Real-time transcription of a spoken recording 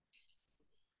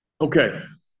Okay,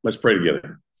 let's pray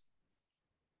together.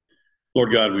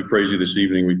 Lord God, we praise you this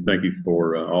evening. We thank you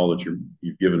for all that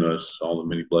you've given us, all the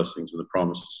many blessings and the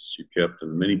promises that you've kept,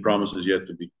 and many promises yet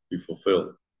to be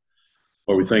fulfilled.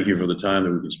 Lord, we thank you for the time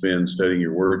that we can spend studying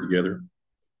your word together.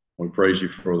 We praise you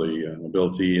for the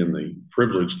ability and the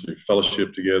privilege to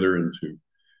fellowship together and to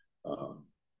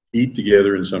eat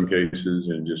together in some cases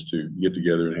and just to get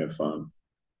together and have fun.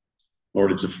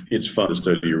 Lord, it's fun to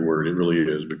study your word. It really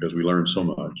is, because we learn so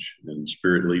much and the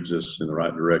Spirit leads us in the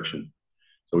right direction.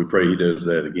 So we pray he does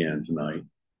that again tonight.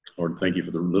 Lord, thank you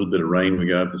for the little bit of rain we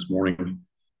got this morning.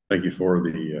 Thank you for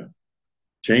the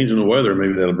change in the weather.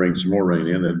 Maybe that'll bring some more rain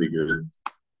in. That'd be good.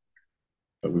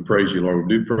 But we praise you, Lord.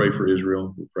 We do pray for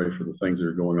Israel. We pray for the things that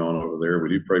are going on over there. We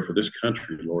do pray for this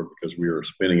country, Lord, because we are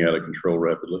spinning out of control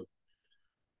rapidly.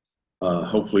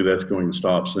 Hopefully that's going to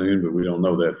stop soon, but we don't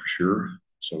know that for sure.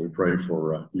 So we pray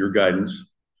for your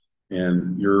guidance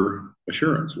and your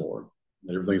assurance, Lord,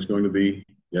 that everything's going to be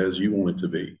as you want it to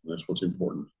be. That's what's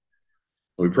important.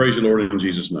 So we praise you, Lord, in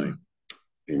Jesus' name.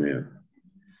 Amen.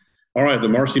 All right, the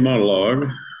Marcy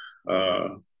monologue.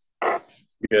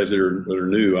 You guys that are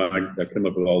new, I come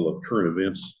up with all the current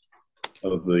events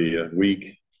of the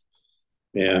week,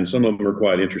 and some of them are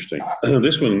quite interesting.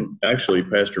 This one, actually,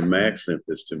 Pastor Mac sent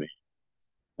this to me,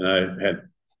 and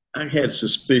I had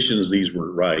suspicions these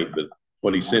weren't right, but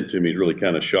what he sent to me is really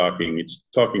kind of shocking. It's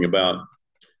talking about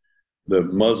the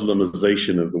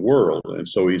Muslimization of the world. And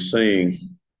so he's saying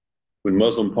when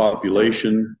Muslim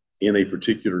population in a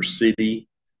particular city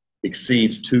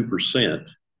exceeds 2%,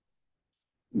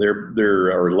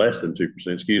 or less than 2%,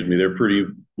 excuse me, they're pretty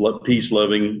peace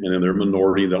loving, and in their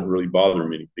minority, don't really bother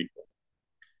many people.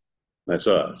 That's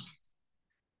us.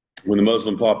 When the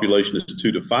Muslim population is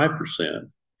 2 to 5%,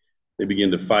 they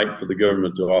begin to fight for the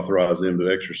government to authorize them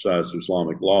to exercise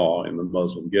Islamic law in the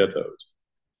Muslim ghettos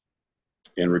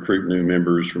and recruit new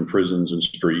members from prisons and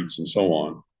streets and so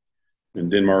on.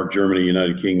 And Denmark, Germany,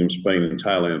 United Kingdom, Spain, and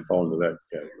Thailand fall into that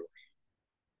category.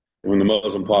 When the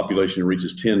Muslim population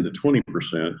reaches 10 to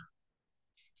 20%,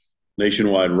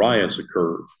 nationwide riots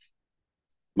occur.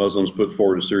 Muslims put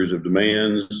forward a series of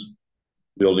demands,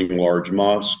 building large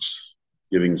mosques,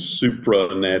 giving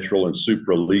supranatural and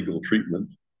supra-legal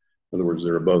treatment. In other words,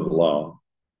 they're above the law.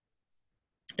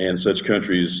 And such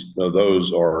countries,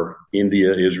 those are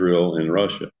India, Israel, and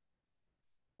Russia.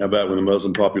 How about when the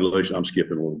Muslim population, I'm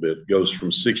skipping a little bit, goes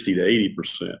from 60 to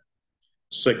 80%.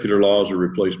 Secular laws are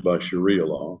replaced by Sharia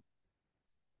law.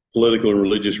 Political and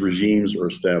religious regimes are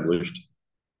established.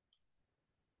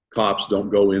 Cops don't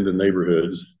go into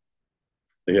neighborhoods.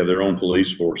 They have their own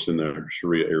police force in their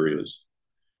Sharia areas.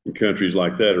 And countries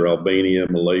like that are Albania,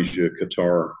 Malaysia,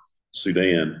 Qatar,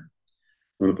 Sudan.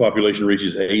 When the population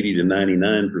reaches 80 to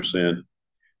 99%, the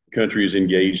country is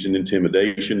engaged in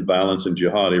intimidation, violence, and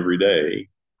jihad every day,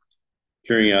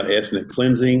 carrying out ethnic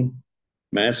cleansing,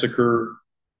 massacre.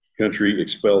 Country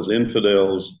expels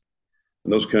infidels.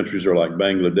 And those countries are like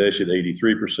Bangladesh at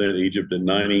 83%, Egypt at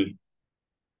 90%,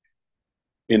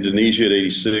 Indonesia at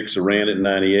 86%, Iran at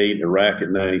 98%, Iraq at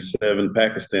 97%,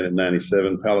 Pakistan at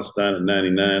 97%, Palestine at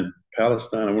 99%.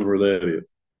 Palestine, I wonder where that is.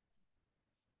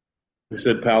 They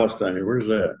said Palestine. Where's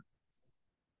that?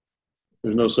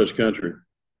 There's no such country.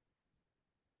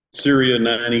 Syria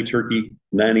 90%, Turkey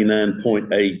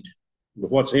 99.8%.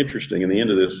 But what's interesting in the end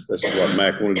of this, that's what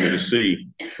Mac wanted me to see.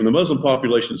 When the Muslim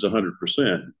population is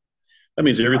 100%, that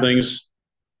means everything's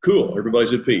cool.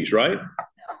 Everybody's at peace, right?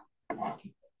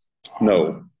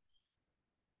 No.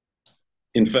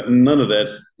 In fact, none of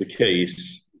that's the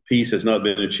case. Peace has not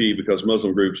been achieved because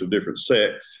Muslim groups of different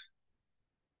sects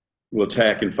will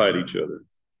attack and fight each other.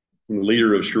 And the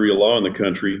leader of Sharia law in the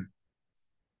country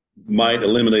might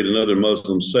eliminate another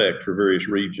Muslim sect for various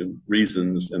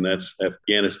reasons, and that's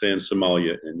Afghanistan,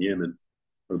 Somalia, and Yemen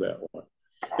are that one.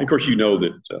 And of course, you know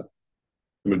that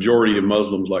the majority of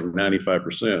Muslims, like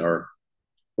 95%, are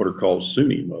what are called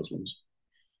Sunni Muslims.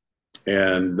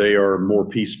 And they are more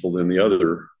peaceful than the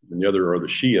other. And the other are the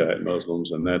Shiite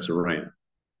Muslims, and that's Iran.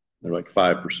 They're like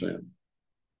 5%.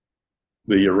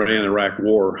 The Iran-Iraq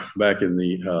war back in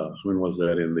the, when was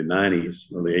that, in the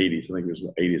 90s or the 80s? I think it was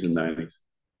the 80s and 90s.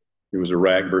 It was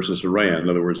Iraq versus Iran. In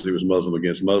other words, it was Muslim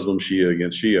against Muslim, Shia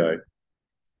against Shiite.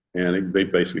 And they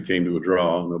basically came to a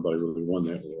draw. Nobody really won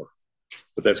that war.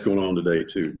 But that's going on today,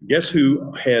 too. Guess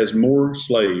who has more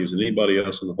slaves than anybody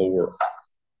else in the whole world?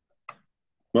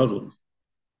 Muslims.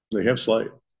 They have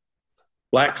slaves.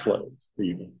 Black slaves,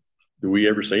 even. Do we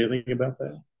ever say anything about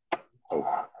that?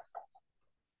 Oh.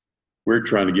 We're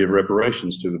trying to give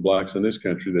reparations to the blacks in this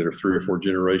country that are 3 or 4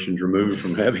 generations removed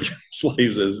from having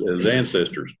slaves as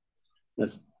ancestors.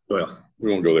 Well,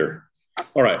 we won't go there.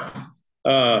 All right.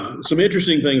 Some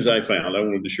interesting things I found I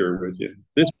wanted to share with you.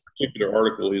 This particular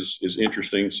article is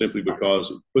interesting simply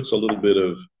because it puts a little bit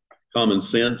of common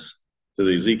sense to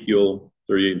the Ezekiel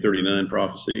 38 and 39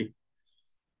 prophecy.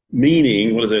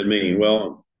 Meaning, what does that mean?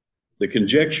 Well, the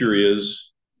conjecture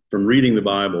is from reading the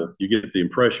Bible, you get the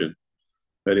impression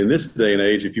that in this day and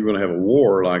age, if you're going to have a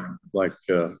war like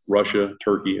Russia,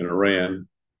 Turkey, and Iran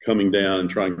coming down and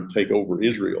trying to take over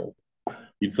Israel,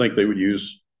 you'd think they would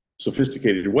use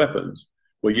sophisticated weapons.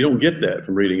 Well, you don't get that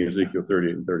from reading Ezekiel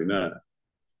 38 and 39.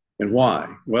 And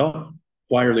why? Well,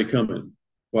 why are they coming?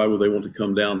 Why would they want to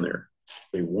come down there?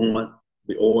 They want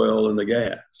the oil and the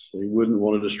gas. They wouldn't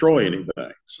want to destroy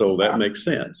anything. So that makes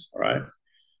sense, all right?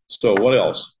 So what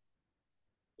else?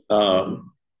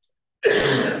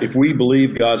 If we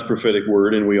believe God's prophetic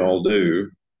word, and we all do,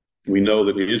 we know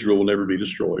that Israel will never be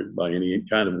destroyed by any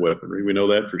kind of weaponry. We know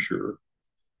that for sure.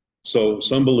 So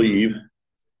some believe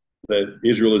that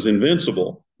Israel is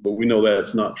invincible, but we know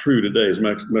that's not true today. As a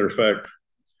matter of fact,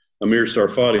 Amir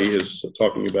Sarfati is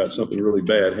talking about something really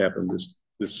bad happened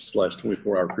this last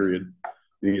 24-hour period.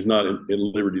 And he's not at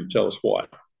liberty to tell us why.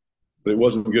 But it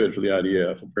wasn't good for the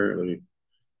IDF. Apparently,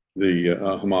 the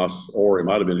Hamas, or it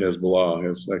might have been Hezbollah,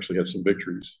 has actually had some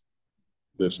victories.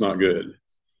 That's not good.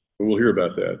 But we'll hear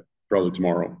about that probably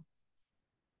tomorrow.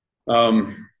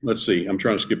 Let's see. I'm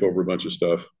trying to skip over a bunch of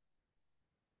stuff.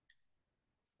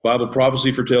 Bible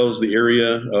prophecy foretells the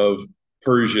area of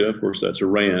Persia, of course, that's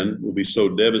Iran, will be so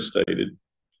devastated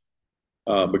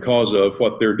because of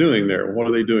what they're doing there. What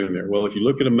are they doing there? Well, if you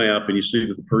look at a map and you see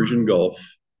that the Persian Gulf,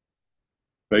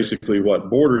 basically what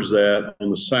borders that on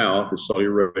the south is Saudi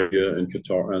Arabia and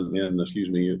Qatar, and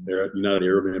United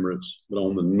Arab Emirates. But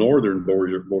on the northern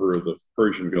border of the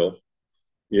Persian Gulf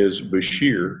is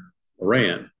Bashir,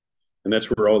 Iran. And that's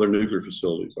where all their nuclear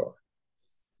facilities are.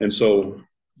 And so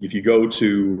if you go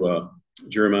to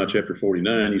Jeremiah chapter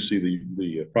 49, you see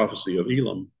the prophecy of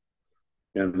Elam.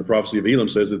 And the prophecy of Elam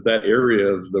says that that area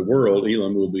of the world,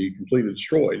 Elam, will be completely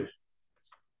destroyed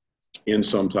in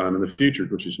some time in the future,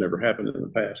 which has never happened in the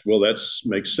past. Well, that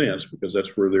makes sense because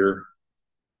that's where their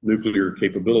nuclear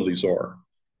capabilities are.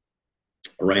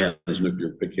 Iran's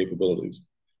nuclear capabilities.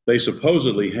 They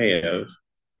supposedly have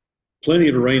plenty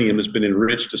of uranium that's been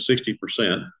enriched to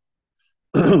 60%,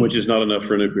 which is not enough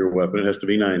for a nuclear weapon. It has to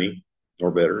be 90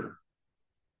 or better.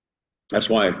 That's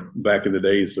why back in the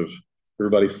days of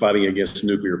everybody fighting against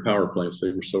nuclear power plants,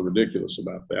 they were so ridiculous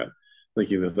about that,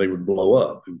 thinking that they would blow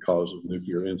up and cause a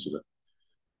nuclear incident.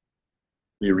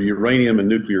 The uranium and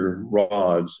nuclear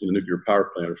rods in a nuclear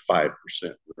power plant are 5%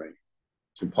 uranium.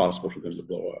 It's impossible for them to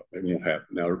blow up. It won't happen.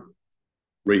 Now,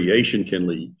 radiation can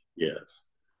leak, yes.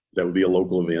 That would be a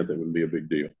local event. That wouldn't be a big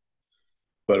deal.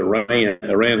 But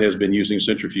Iran has been using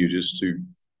centrifuges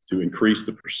to increase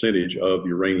the percentage of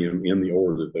uranium in the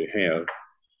ore that they have.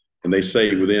 And they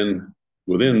say within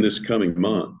this coming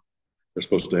month, they're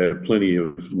supposed to have plenty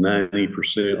of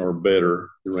 90% or better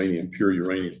uranium, pure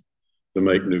uranium, to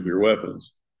make nuclear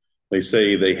weapons. They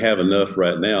say they have enough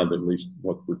right now, at least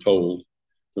what we're told,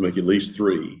 to make at least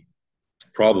 3.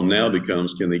 The problem now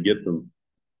becomes, can they get them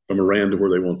from Iran to where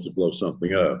they want to blow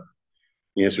something up?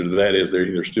 The answer to that is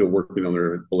they're still working on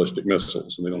their ballistic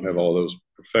missiles, and they don't have all those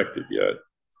perfected yet.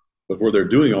 But where they're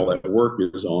doing all that work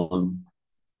is on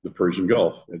the Persian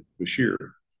Gulf at Bashir.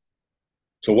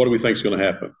 So what do we think is going to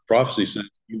happen? Prophecy says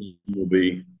Elam will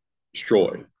be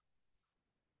destroyed.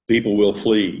 People will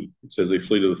flee. It says they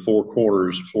flee to the 4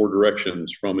 corners, 4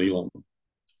 directions from Elam.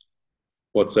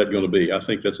 What's that going to be? I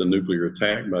think that's a nuclear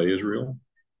attack by Israel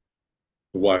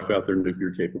to wipe out their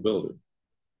nuclear capability.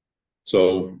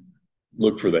 So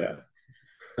look for that.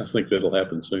 I think that'll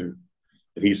happen soon.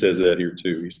 And he says that here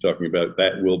too. He's talking about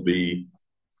that will be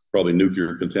probably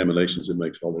nuclear contaminations that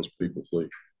makes all those people flee.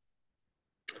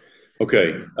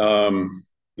 Okay,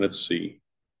 let's see.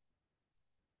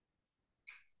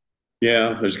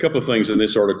 Yeah, there's a couple of things in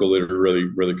this article that are really,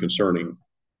 really concerning.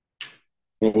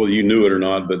 Well, whether you knew it or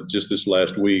not, but just this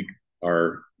last week,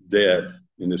 our debt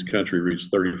in this country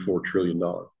reached $34 trillion.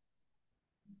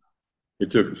 It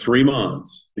took 3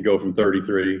 months to go from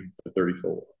 33 to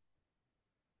 34.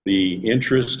 The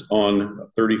interest on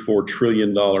 $34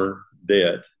 trillion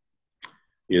debt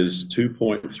is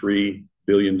 $2.3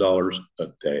 billion a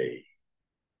day,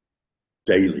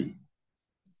 daily.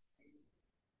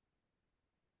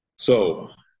 So,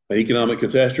 an economic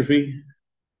catastrophe,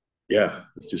 yeah,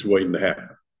 it's just waiting to happen. As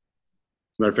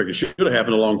a matter of fact, it should have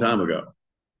happened a long time ago.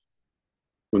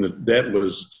 When the debt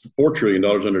was $4 trillion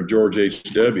under George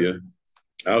H.W.,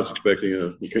 I was expecting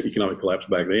an economic collapse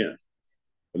back then.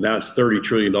 But now it's $30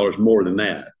 trillion more than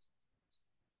that.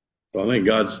 So I think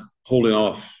God's holding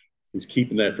off He's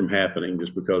keeping that from happening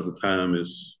just because the time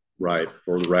is right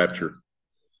for the rapture.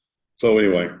 So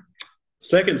anyway,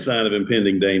 second sign of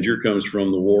impending danger comes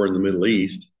from the war in the Middle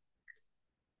East.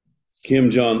 Kim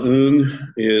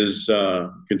Jong-un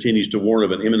continues to warn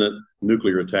of an imminent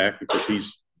nuclear attack because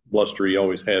he's blustery,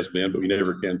 always has been, but we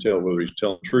never can tell whether he's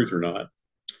telling the truth or not.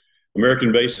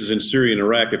 American bases in Syria and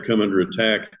Iraq have come under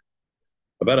attack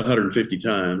about 150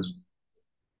 times,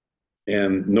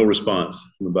 and no response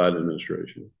from the Biden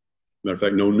administration. Matter of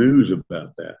fact, no news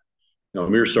about that. Now,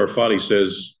 Amir Sarfati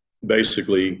says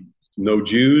basically, no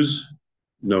Jews,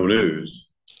 no news.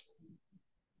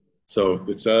 So if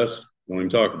it's us, don't even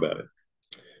talk about it.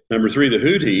 Number three, the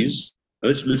Houthis.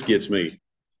 This gets me.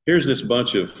 Here's this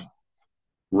bunch of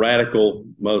radical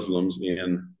Muslims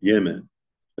in Yemen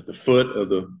at the foot of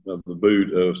the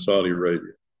boot of Saudi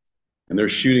Arabia. And they're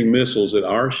shooting missiles at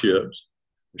our ships.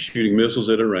 They're shooting missiles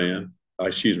at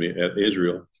at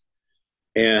Israel.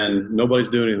 And nobody's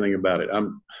doing anything about it.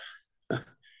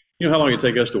 You know how long it'd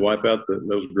take us to wipe out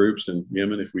those groups in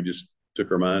Yemen if we just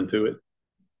took our mind to it?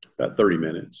 About 30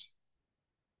 minutes.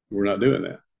 We're not doing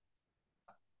that.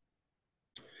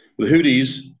 The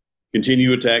Houthis continue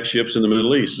to attack ships in the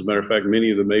Middle East. As a matter of fact,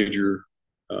 many of the major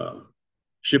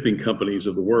shipping companies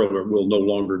of the world will no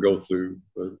longer go through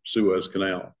the Suez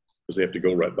Canal because they have to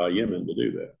go right by Yemen to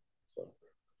do that. So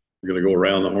we're going to go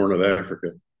around the Horn of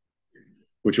Africa,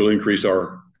 which will increase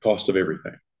our cost of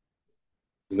everything.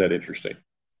 Isn't that interesting?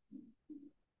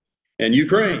 And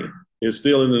Ukraine is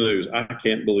still in the news. I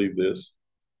can't believe this.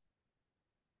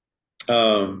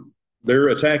 They're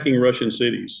attacking Russian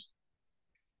cities.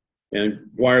 And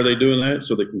why are they doing that?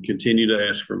 So they can continue to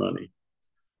ask for money.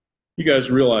 You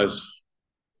guys realize,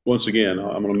 once again,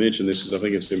 I'm going to mention this because I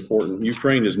think it's important.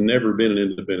 Ukraine has never been an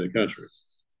independent country.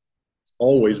 It's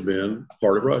always been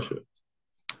part of Russia.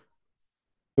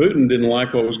 Putin didn't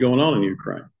like what was going on in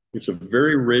Ukraine. It's a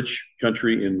very rich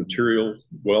country in material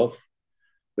wealth.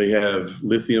 They have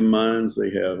lithium mines. They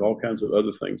have all kinds of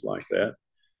other things like that.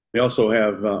 They also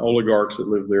have oligarchs that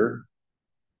live there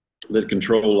that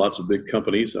control lots of big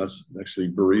companies. That's actually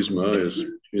Burisma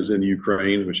is in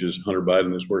Ukraine, which is Hunter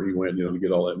Biden is where he went, to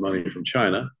get all that money from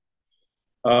China.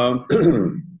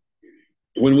 When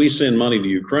we send money to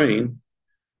Ukraine,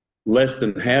 less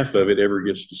than half of it ever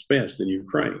gets dispensed in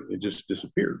Ukraine. It just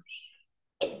disappears.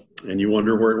 And you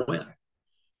wonder where it went.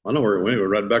 I know where it went. It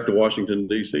went right back to Washington,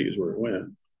 D.C. is where it went.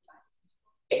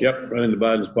 Yep, right into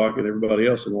Biden's pocket and everybody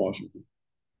else in Washington.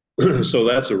 So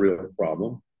that's a real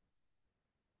problem.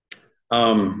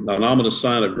 An ominous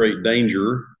sign of great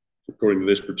danger, according to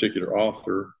this particular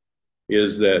author,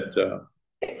 is that,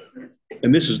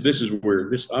 and this is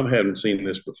where I haven't seen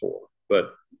this before,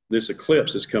 but this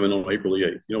eclipse is coming on April the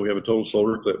 8th. We have a total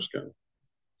solar eclipse coming.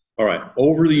 All right,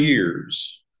 over the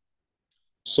years,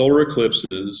 solar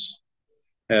eclipses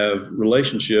have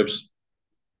relationships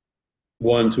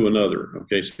one to another.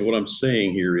 Okay, so what I'm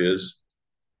saying here is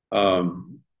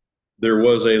there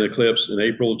was an eclipse in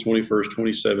April 21st,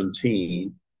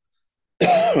 2017.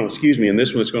 Excuse me, and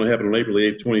this one that's going to happen on April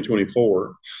 8th,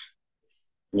 2024,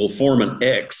 will form an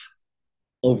X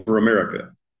over America.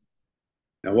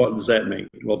 Now, what does that mean?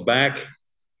 Well, back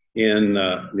in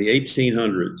the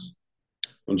 1800s,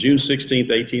 on June 16th,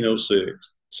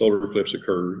 1806, solar eclipse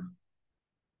occurred.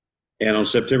 And on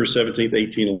September 17th,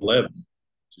 1811,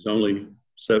 which is only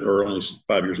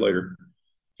 5 years later,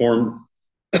 formed,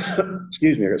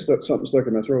 excuse me, I got something stuck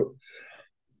in my throat.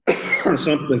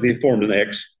 They formed an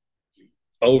X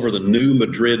over the New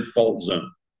Madrid fault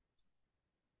zone.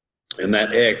 And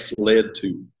that X led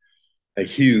to a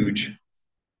huge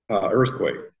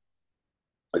earthquake.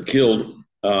 It killed,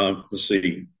 about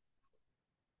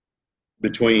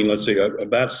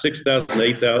 6,000,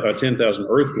 8,000, 10,000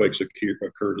 earthquakes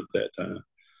occurred at that time.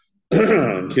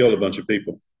 And killed a bunch of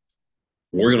people.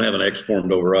 We're going to have an X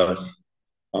formed over us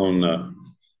on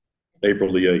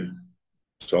April the 8th.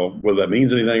 So whether that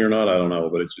means anything or not, I don't know,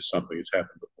 but it's just something that's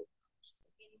happened before.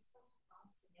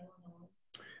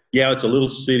 Yeah, it's a little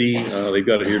city. They've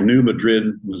got it here. New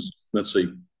Madrid was,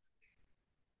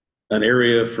 an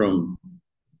area from,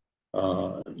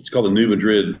 it's called the New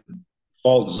Madrid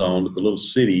fault zone, but the little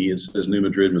city is New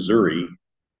Madrid, Missouri.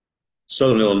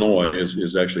 Southern Illinois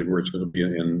is actually where it's going to be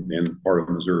in part of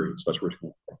Missouri. So that's where it's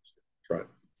going to be. That's right.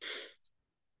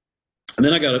 And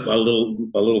then I got a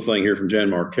little thing here from Jan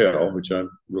Markell, which I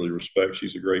really respect.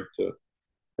 She's a great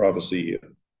prophecy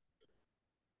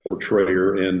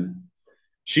portrayer. And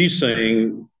she's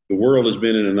saying the world has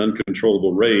been in an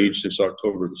uncontrollable rage since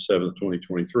October the 7th,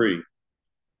 2023.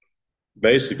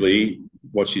 Basically,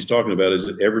 what she's talking about is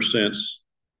that ever since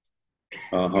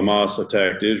Hamas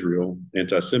attacked Israel,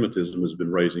 anti-Semitism has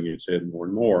been raising its head more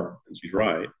and more, and she's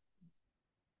right.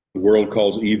 The world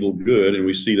calls evil good, and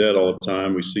we see that all the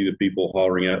time. We see the people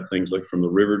hollering out things like "from the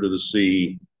river to the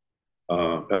sea,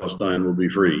 Palestine will be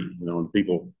free." And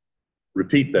people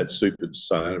repeat that stupid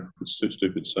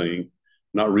saying,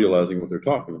 not realizing what they're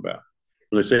talking about.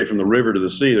 When they say "from the river to the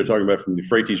sea," they're talking about from the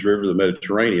Euphrates River to the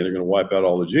Mediterranean. They're going to wipe out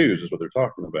all the Jews, is what they're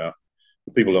talking about.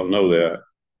 But people don't know that.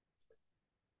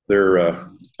 They're,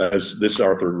 as this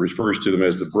author refers to them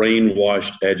as the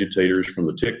brainwashed agitators from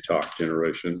the TikTok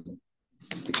generation,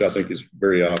 which I think is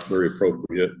very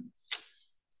appropriate.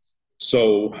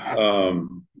 So,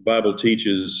 Bible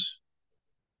teaches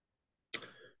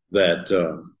that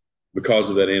because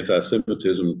of that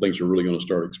anti-Semitism, things are really going to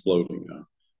start exploding now.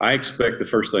 I expect the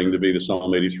first thing to be the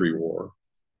Psalm 83 war,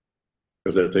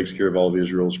 because that takes care of all of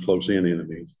Israel's close-in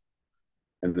enemies.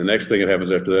 And the next thing that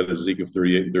happens after that is Ezekiel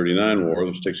 38 and 39 war,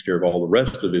 which takes care of all the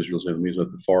rest of Israel's enemies at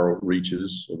the far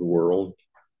reaches of the world.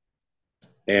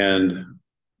 And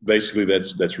basically,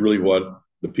 that's really what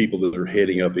the people that are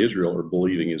heading up Israel are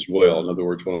believing as well. In other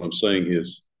words, what I'm saying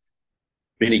is,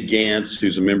 Benny Gantz,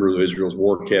 who's a member of Israel's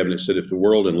war cabinet, said if the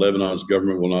world and Lebanon's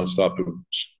government will not stop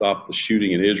the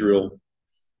shooting in Israel,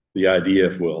 the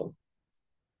IDF will.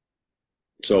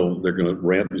 So they're going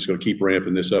to just going to keep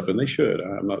ramping this up, and they should.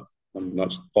 I'm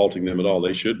not faulting them at all.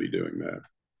 They should be doing that.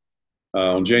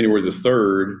 On January the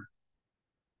 3rd,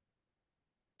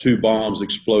 2 bombs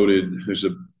exploded. There's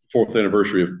a 4th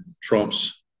anniversary of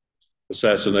Trump's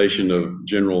assassination of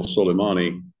General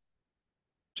Soleimani.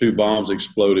 2 bombs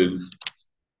exploded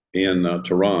in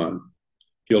Tehran,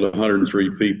 killed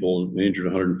 103 people and injured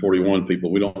 141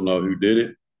 people. We don't know who did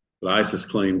it, but ISIS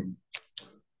claimed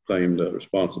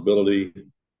responsibility.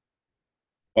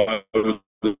 Why would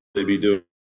they be doing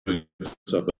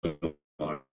something like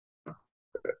that?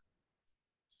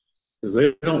 Because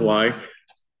they don't like.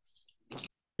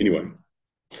 Anyway,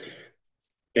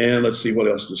 and let's see, what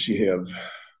else does she have?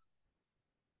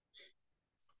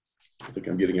 I think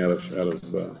I'm getting out of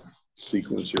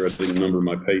sequence here. I didn't number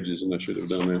my pages, and I should have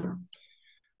done that.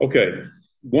 Okay,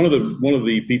 one of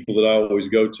the people that I always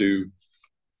go to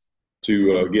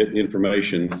get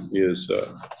information is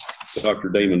Dr.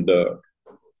 Damon Duck,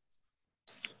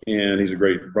 and he's a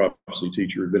great prophecy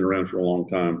teacher. Been around for a long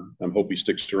time. I hope he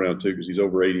sticks around too, because he's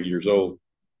over 80 years old.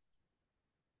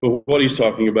 But what he's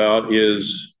talking about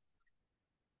is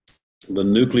the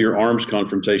nuclear arms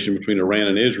confrontation between Iran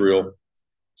and Israel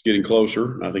is getting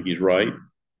closer. I think he's right.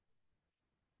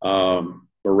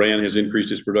 Iran has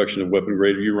increased its production of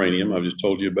weapon-grade uranium. I've just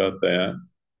told you about that.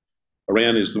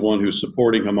 Iran is the one who's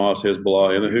supporting Hamas,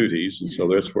 Hezbollah, and the Houthis, and so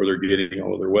that's where they're getting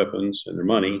all of their weapons and their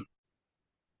money.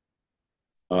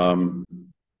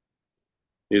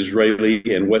 Israeli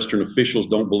and Western officials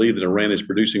don't believe that Iran is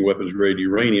producing weapons-grade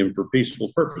uranium for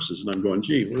peaceful purposes. And I'm going,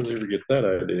 gee, where did they ever get that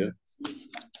idea?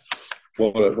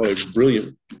 What a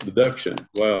brilliant deduction.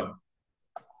 Wow.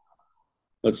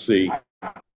 Let's see.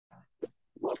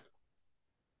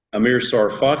 Amir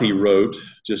Sarfati wrote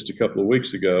just a couple of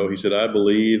weeks ago, he said, I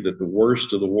believe that the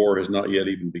worst of the war has not yet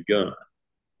even begun.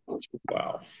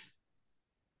 Wow.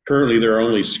 Currently, there are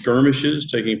only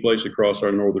skirmishes taking place across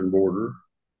our northern border,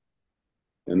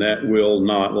 and that will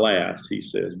not last, he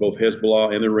says. Both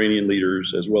Hezbollah and the Iranian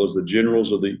leaders, as well as the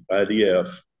generals of the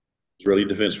IDF, Israeli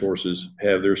Defense Forces,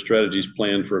 have their strategies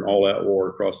planned for an all-out war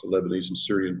across the Lebanese and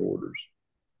Syrian borders.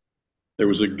 There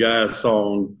was a guy I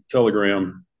saw on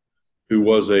Telegram who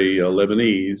was a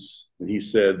Lebanese, and he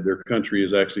said their country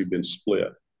has actually been split.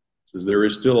 He says there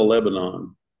is still a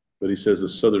Lebanon, but he says the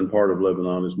southern part of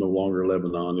Lebanon is no longer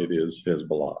Lebanon, it is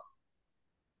Hezbollah.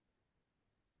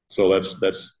 So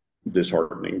that's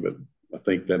disheartening, but I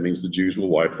think that means the Jews will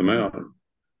wipe them out.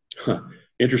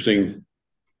 Interesting.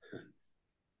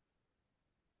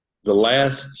 The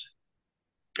last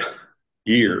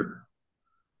year,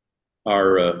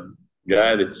 our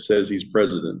guy that says he's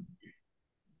president,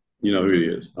 you know who he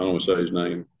is. I don't want to say his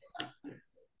name.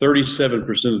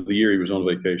 37% of the year he was on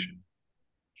vacation.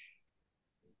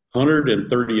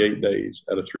 138 days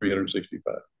out of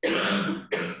 365.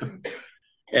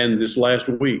 And this last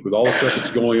week, with all the stuff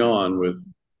that's going on with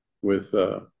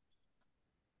Hamas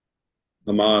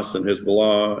and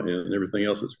Hezbollah and everything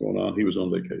else that's going on, he was on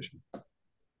vacation.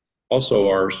 Also,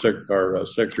 our Secretary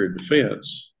of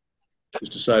Defense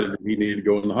just decided that he needed to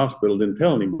go in the hospital, didn't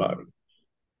tell anybody.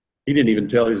 He didn't even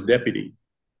tell his deputy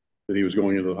that he was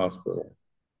going into the hospital.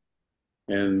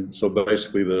 And so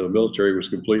basically the military was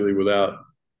completely without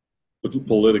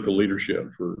political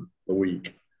leadership for a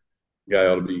week. The guy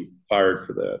ought to be fired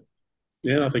for that.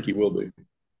 Yeah, I think he will be.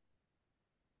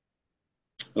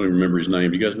 don't even remember his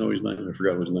name. Do you guys know his name? I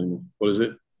forgot what his name was. What is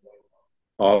it?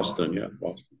 Austin, yeah,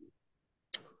 Austin.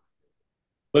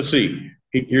 Let's see.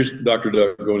 Here's Dr.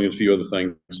 Duck going into a few other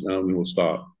things, and then we'll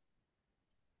stop.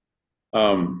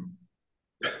 I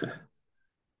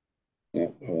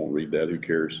won't read that. Who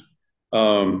cares?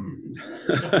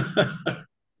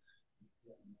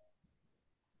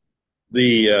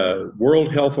 The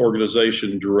World Health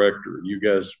Organization director, you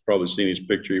guys probably seen his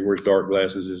picture. He wears dark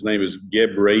glasses. His name is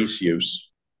Ghebreyesus.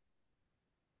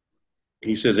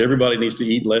 He says everybody needs to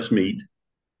eat less meat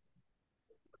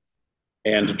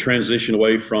and to transition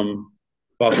away from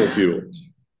fossil fuels,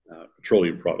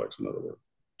 petroleum products, in other words.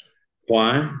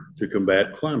 Why? To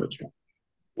combat climate change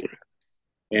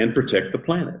and protect the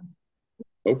planet.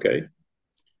 Okay.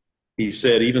 He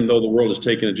said, even though the world has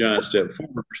taken a giant step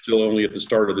forward, we're still only at the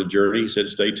start of the journey. He said,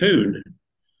 stay tuned.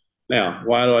 Now,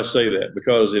 why do I say that?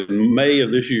 Because in May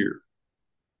of this year,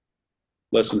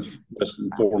 less than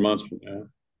 4 months from now,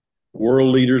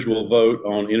 world leaders will vote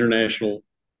on an international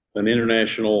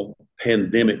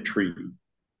pandemic treaty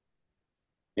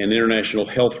and international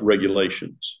health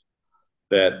regulations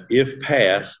that, if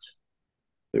passed,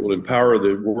 it will empower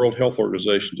the World Health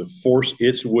Organization to force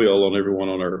its will on everyone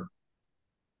on Earth.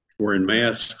 Wearing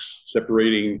masks,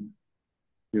 separating,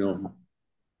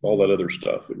 all that other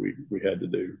stuff that we had to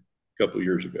do a couple of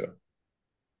years ago.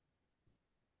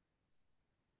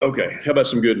 Okay, how about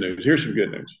some good news? Here's some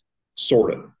good news,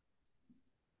 sort of.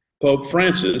 Pope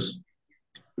Francis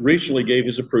recently gave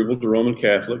his approval to Roman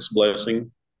Catholics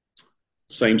blessing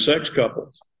same-sex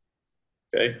couples.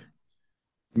 Okay,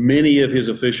 many of his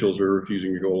officials are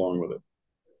refusing to go along with it.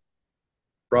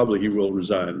 Probably he will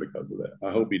resign because of that.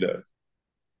 I hope he does.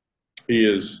 He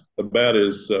is about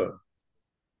as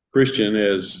Christian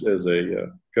as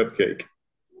a cupcake.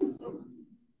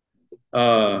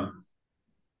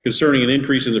 Concerning an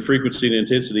increase in the frequency and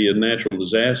intensity of natural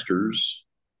disasters,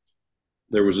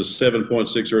 there was a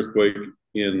 7.6 earthquake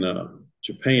in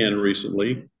Japan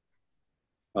recently.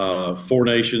 4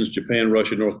 nations, Japan,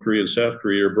 Russia, North Korea, and South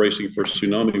Korea, are bracing for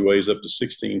tsunami waves up to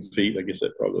 16 feet. I guess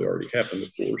that probably already happened,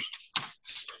 of course.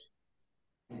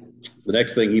 The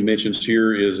next thing he mentions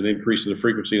here is an increase in the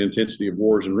frequency and intensity of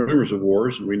wars and rumors of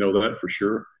wars, and we know that for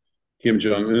sure. Kim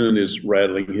Jong-un is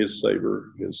rattling his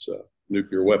saber, his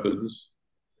nuclear weapons.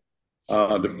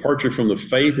 Departure from the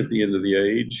faith at the end of the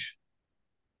age.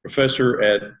 Professor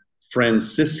at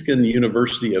Franciscan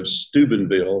University of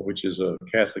Steubenville, which is a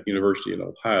Catholic university in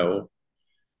Ohio,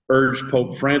 urged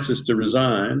Pope Francis to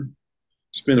resign,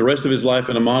 spend the rest of his life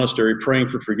in a monastery praying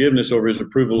for forgiveness over his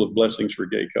approval of blessings for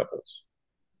gay couples.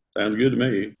 Sounds good to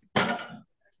me.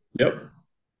 Yep.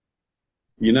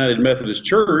 The United Methodist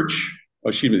Church,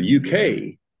 the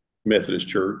UK Methodist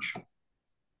Church,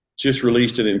 just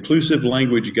released an inclusive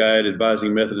language guide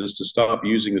advising Methodists to stop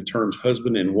using the terms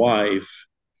husband and wife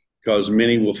because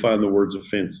many will find the words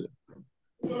offensive.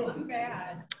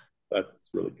 Bad. That's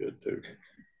really good, too.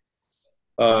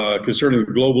 Concerning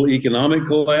the global economic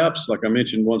collapse, like I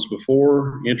mentioned once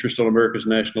before, interest on America's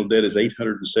national debt is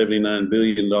 $879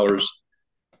 billion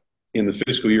in the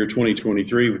fiscal year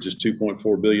 2023, which is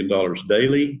 $2.4 billion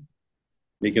daily.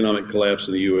 An economic collapse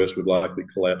in the U.S. would likely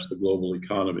collapse the global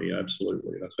economy,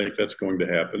 absolutely. I think that's going to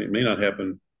happen. It may not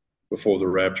happen before the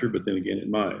rapture, but then again, it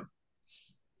might.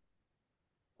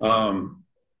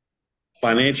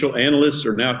 Financial analysts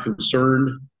are now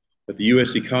concerned that the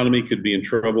U.S. economy could be in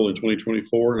trouble in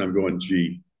 2024, and I'm going,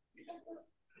 gee,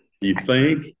 you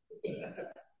think?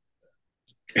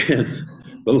 And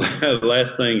the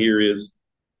last thing here is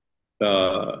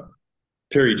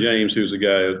Terry James, who's a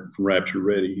guy from Rapture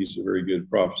Ready, he's a very good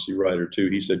prophecy writer too.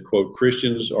 He said, quote,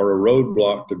 Christians are a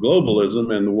roadblock to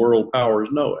globalism and the world powers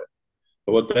know it.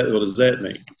 But what does that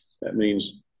mean? That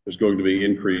means there's going to be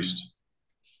increased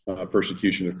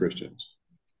persecution of Christians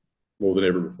more than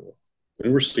ever before.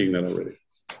 And we're seeing that already.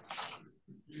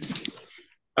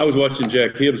 I was watching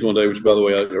Jack Hibbs one day, which, by the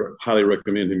way, I highly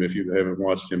recommend him if you haven't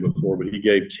watched him before, but he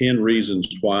gave 10 reasons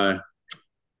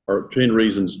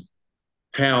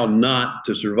how not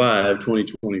to survive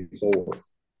 2024.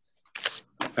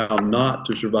 How not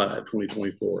to survive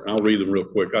 2024. I'll read them real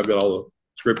quick. I've got all the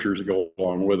scriptures that go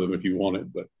along with them if you want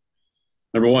it. But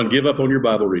number 1, give up on your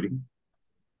Bible reading.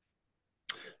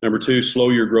 Number 2,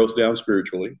 slow your growth down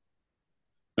spiritually.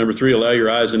 Number 3, allow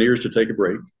your eyes and ears to take a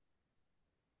break.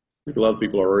 I think a lot of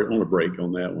people are on a break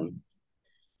on that one.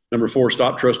 Number 4,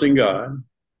 stop trusting God.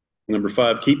 Number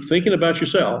 5, keep thinking about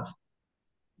yourself.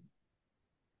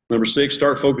 Number 6,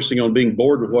 start focusing on being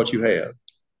bored with what you have.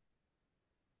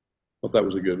 Thought that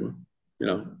was a good one.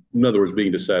 In other words,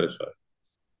 being dissatisfied,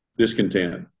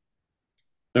 discontent.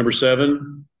 Number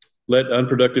 7, let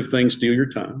unproductive things steal your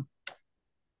time.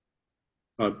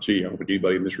 Gee, I don't think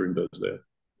anybody in this room does that.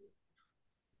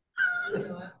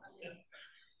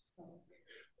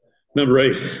 Number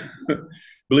 8,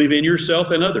 believe in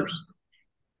yourself and others.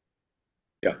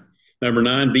 Yeah. Number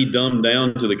 9, be dumbed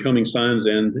down to the coming signs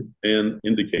and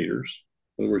indicators.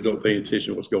 In other words, don't pay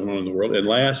attention to what's going on in the world. And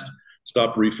last,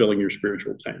 stop refilling your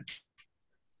spiritual tank.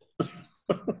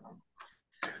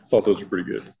 Thought those were pretty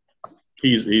good.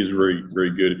 He's very,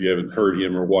 very good. If you haven't heard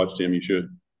him or watched him, you should.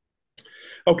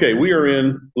 Okay, we are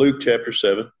in Luke chapter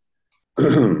 7.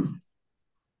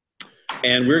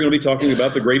 And we're going to be talking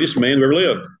about the greatest man who ever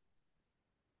lived.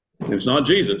 And it's not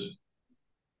Jesus.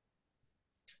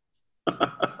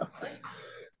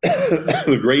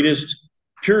 The greatest,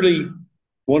 purely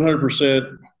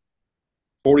 100%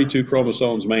 42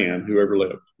 chromosomes man who ever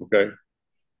lived. Okay?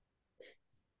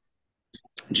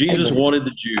 Jesus wanted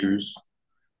the Jews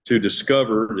to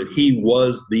discover that he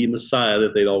was the Messiah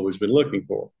that they'd always been looking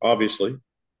for, obviously.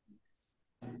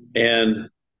 And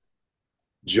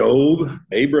Job,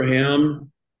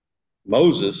 Abraham,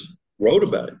 Moses wrote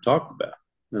about it, talked about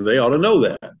it, and they ought to know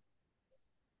that.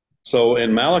 So,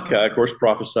 and Malachi, of course,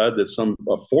 prophesied that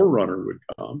a forerunner would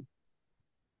come.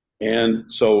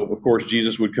 And so, of course,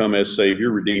 Jesus would come as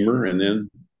Savior, Redeemer, and then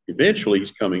eventually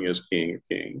he's coming as King of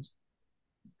Kings.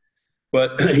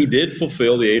 But he did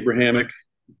fulfill the Abrahamic,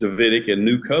 Davidic, and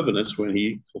New Covenants when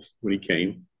he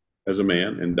came as a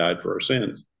man and died for our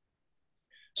sins.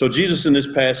 So Jesus in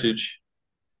this passage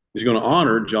is going to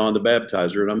honor John the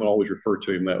Baptizer, and I'm going to always refer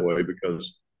to him that way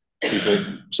because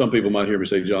some people might hear me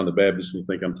say John the Baptist and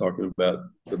think I'm talking about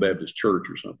the Baptist church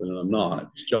or something, and I'm not.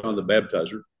 It's John the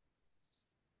Baptizer.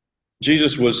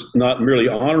 Jesus was not merely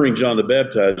honoring John the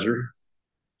Baptizer.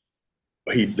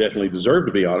 He definitely deserved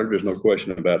to be honored. There's no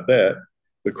question about that.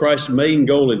 But Christ's main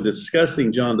goal in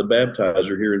discussing John the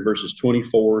Baptizer here in verses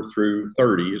 24 through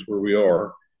 30 is where we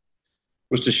are,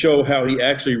 was to show how he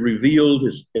actually revealed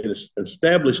and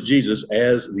established Jesus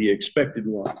as the expected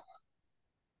one,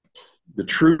 the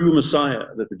true Messiah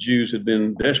that the Jews had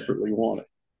been desperately wanting.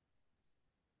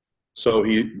 So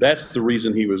that's the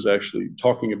reason he was actually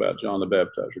talking about John the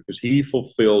Baptizer, because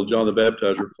John the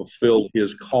Baptizer fulfilled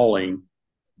his calling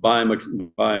by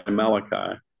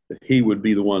Malachi, that he would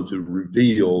be the one to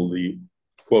reveal the,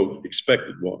 quote,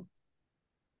 expected one.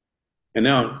 And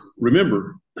now,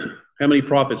 remember, how many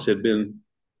prophets had been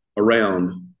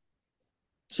around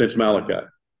since Malachi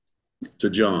to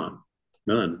John?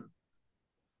 None.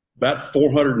 About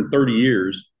 430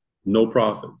 years, no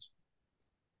prophets.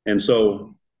 And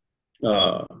so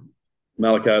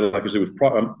Malachi, like I said,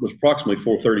 was approximately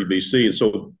 430 BC. And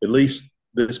so at least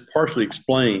this partially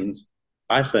explains,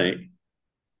 I think,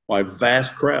 why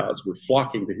vast crowds were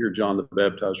flocking to hear John the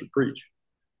Baptizer preach,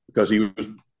 because he was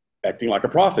acting like a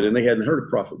prophet and they hadn't heard a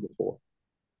prophet before.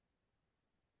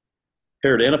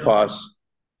 Herod Antipas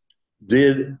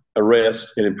did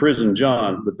arrest and imprison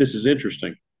John, but this is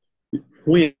interesting.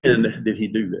 When did he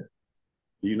do that?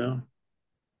 Do you know?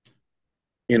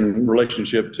 In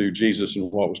relationship to Jesus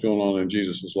and what was going on in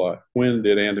Jesus' life. When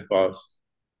did Antipas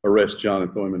arrest John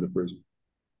and throw him into prison?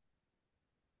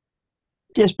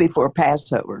 Just before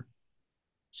Passover.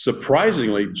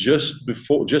 Surprisingly,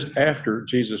 just after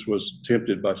Jesus was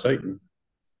tempted by Satan,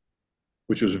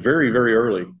 which was very, very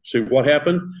early. See what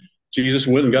happened? Jesus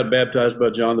went and got baptized by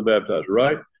John the Baptizer,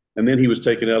 right? And then he was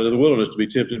taken out into the wilderness to be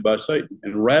tempted by Satan.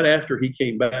 And right after he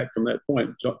came back from that point,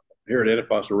 Herod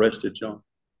Antipas arrested John.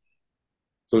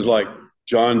 So it's like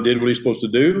John did what he's supposed to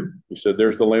do. He said,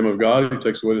 "There's the Lamb of God who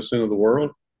takes away the sin of the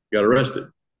world." He got arrested.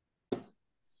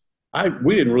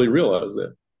 We didn't really realize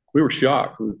that. We were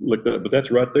shocked. We looked at it, but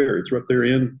that's right there. It's right there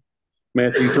in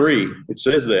Matthew 3. It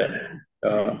says that.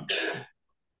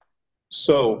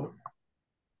 So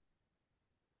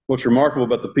what's remarkable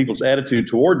about the people's attitude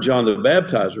toward John the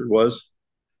Baptizer was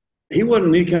he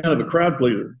wasn't any kind of a crowd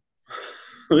pleaser.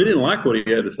 They didn't like what he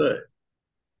had to say,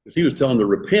 because he was telling them to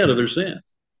repent of their sins.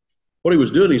 What he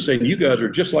was doing, he's saying, you guys are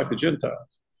just like the Gentiles.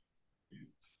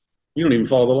 You don't even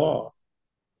follow the law.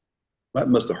 That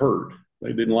must have hurt.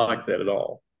 They didn't like that at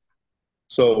all.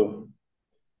 So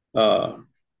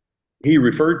he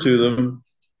referred to them,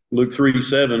 Luke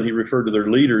 3:7, he referred to their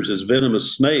leaders as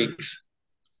venomous snakes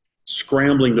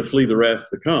scrambling to flee the wrath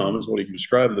to come, is what he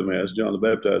described them as, John the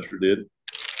Baptizer did.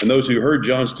 And those who heard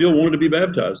John still wanted to be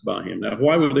baptized by him. Now,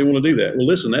 why would they want to do that? Well,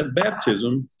 listen, that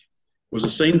baptism was the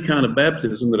same kind of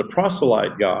baptism that a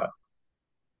proselyte got.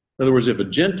 In other words, if a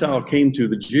Gentile came to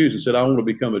the Jews and said, "I want to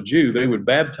become a Jew," they would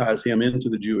baptize him into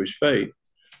the Jewish faith.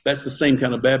 That's the same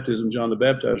kind of baptism John the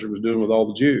Baptizer was doing with all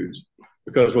the Jews,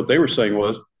 because what they were saying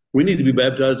was, we need to be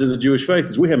baptized in the Jewish faith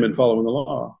because we haven't been following the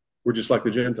law. We're just like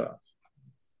the Gentiles.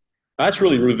 That's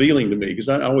really revealing to me because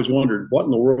I always wondered what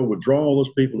in the world would draw all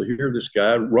those people to hear this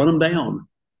guy run them down.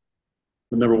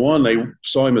 But number one, they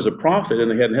saw him as a prophet,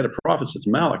 and they hadn't had a prophet since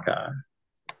Malachi.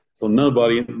 So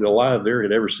nobody alive there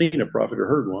had ever seen a prophet or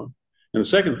heard one. And the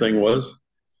second thing was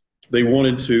they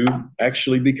wanted to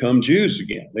actually become Jews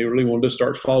again. They really wanted to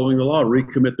start following the law,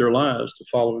 recommit their lives to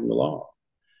following the law.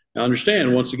 Now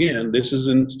understand, once again, this is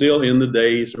still in the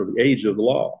days or the age of the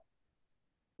law,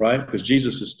 right? Because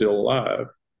Jesus is still alive.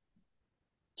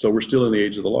 So we're still in the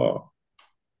age of the law.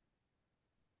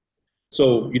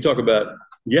 So you talk about,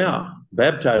 yeah,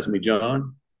 baptize me,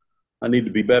 John. I need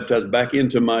to be baptized back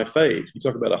into my faith. You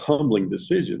talk about a humbling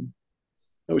decision.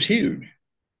 That was huge.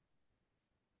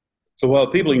 So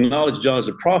while people acknowledged John as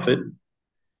a prophet,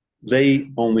 they,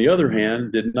 on the other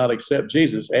hand, did not accept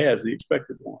Jesus as the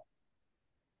expected one.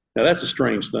 Now that's a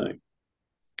strange thing.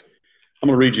 I'm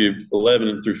going to read you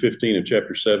 11 through 15 of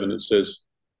chapter 7. It says,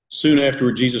 soon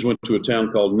afterward, Jesus went to a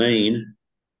town called Nain.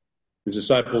 His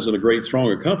disciples and a great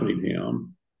throng accompanied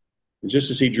him. And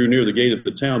just as he drew near the gate of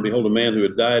the town, behold, a man who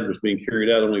had died was being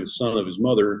carried out, only the son of his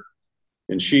mother,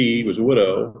 and she was a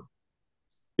widow,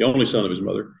 the only son of his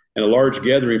mother. And a large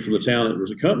gathering from the town that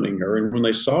was accompanying her. And when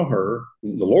they saw her,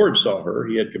 the Lord saw her,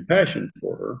 he had compassion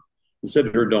for her and said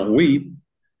to her, don't weep.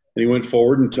 And he went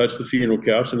forward and touched the funeral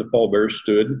couch, and the pallbearers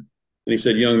stood. And he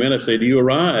said, young man, I say to you,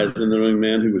 arise. And the young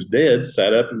man who was dead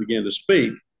sat up and began to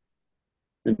speak.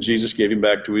 And Jesus gave him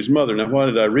back to his mother. Now, why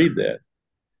did I read that?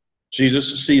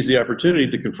 Jesus seized the opportunity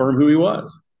to confirm who he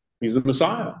was. He's the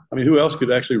Messiah. I mean, who else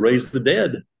could actually raise the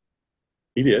dead?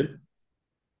 He did.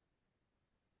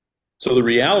 So the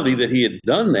reality that he had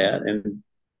done that, and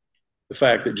the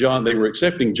fact that they were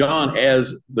accepting John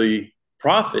as the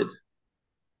prophet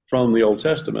from the Old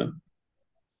Testament,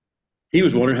 he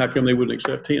was wondering how come they wouldn't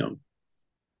accept him.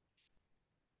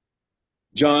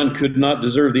 John could not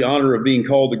deserve the honor of being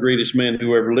called the greatest man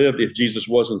who ever lived if Jesus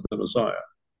wasn't the Messiah,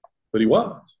 but he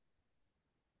was.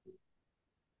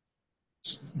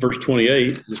 Verse 28,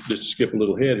 just to skip a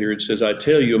little ahead here, it says, I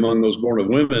tell you, among those born of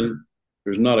women,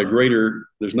 there's not a greater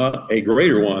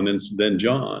one than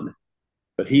John,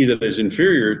 but he that is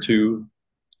inferior to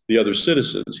the other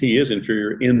citizens, he is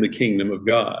inferior in the kingdom of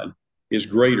God, is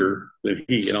greater than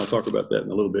he. And I'll talk about that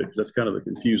in a little bit because that's kind of a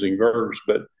confusing verse,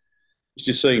 but it's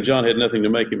just saying John had nothing to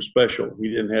make him special. He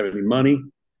didn't have any money.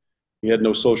 He had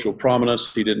no social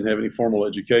prominence. He didn't have any formal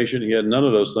education. He had none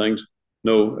of those things,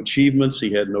 no achievements.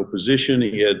 He had no position.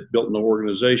 He had built no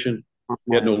organization.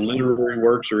 He had no literary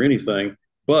works or anything,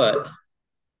 but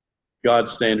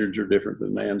God's standards are different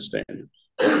than man's standards.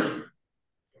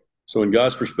 So in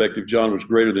God's perspective, John was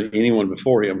greater than anyone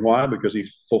before him. Why? Because he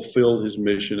fulfilled his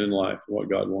mission in life, what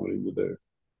God wanted him to do.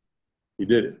 He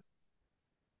did it.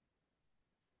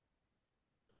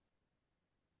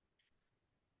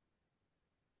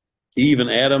 Even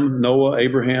Adam, Noah,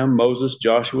 Abraham, Moses,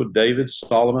 Joshua, David,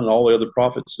 Solomon, all the other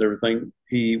prophets and everything,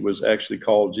 he was actually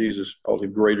Jesus called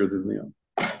him greater than them.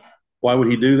 Why would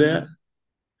he do that?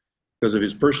 Because of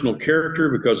his personal character,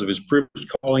 because of his privileged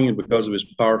calling, and because of his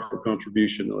powerful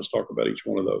contribution. Now, let's talk about each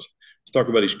one of those. Let's talk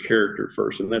about his character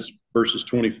first, and that's verses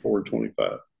 24 and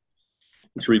 25.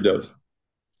 Let's read those.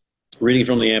 Reading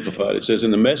from the Amplified, it says,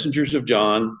 and the messengers of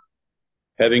John,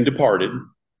 having departed.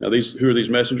 Now, who are these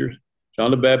messengers?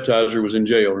 John the Baptizer was in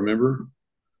jail, remember?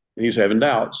 And he was having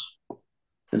doubts.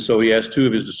 And so he asked two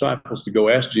of his disciples to go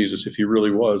ask Jesus if he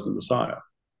really was the Messiah.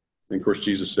 And of course,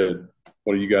 Jesus said,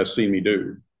 what have you guys seen me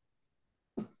do?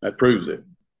 That proves it.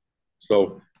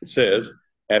 So it says,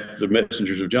 after the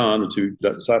messengers of John, the two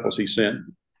disciples he sent,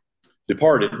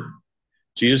 departed,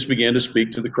 Jesus began to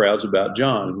speak to the crowds about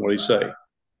John. And what did he say?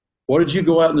 What did you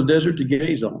go out in the desert to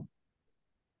gaze on?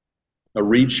 A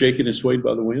reed shaken and swayed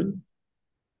by the wind?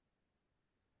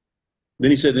 Then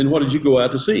he said, then what did you go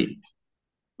out to see?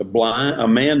 A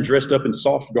man dressed up in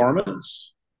soft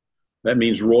garments? That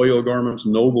means royal garments,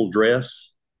 noble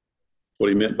dress. What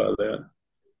he meant by that.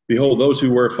 Behold, those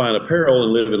who wear fine apparel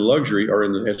and live in luxury are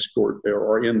in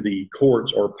the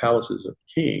courts or palaces of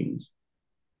kings.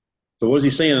 So what is he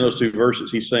saying in those two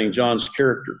verses? He's saying John's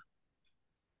character.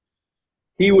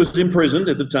 He was imprisoned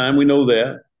at the time, we know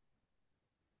that.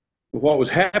 But what was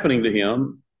happening to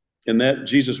him, and that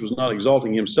Jesus was not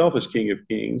exalting himself as King of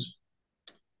Kings,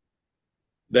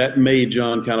 that made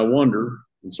John kind of wonder.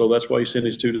 And so that's why he sent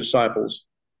his two disciples.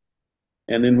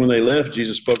 And then when they left,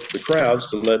 Jesus spoke to the crowds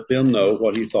to let them know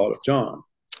what he thought of John.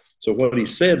 So what he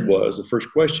said was, the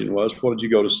first question was, what did you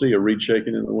go to see? A reed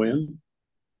shaking in the wind?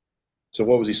 So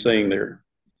what was he saying there?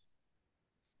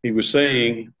 He was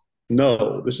saying,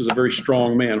 no, this is a very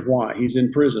strong man. Why? He's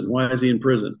in prison. Why is he in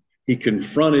prison? He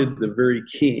confronted the very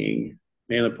king,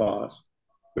 Antipas,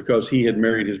 because he had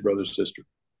married his brother's sister.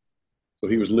 So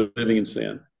he was living in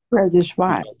sin. Brother's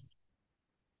wife.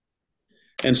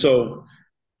 And so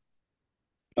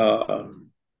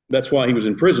that's why he was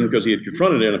in prison, because he had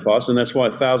confronted Antipas, and that's why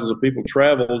thousands of people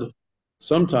traveled,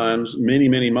 sometimes many,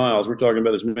 many miles. We're talking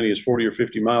about as many as 40 or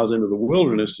 50 miles into the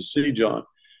wilderness to see John.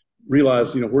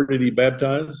 Realize, where did he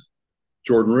baptize?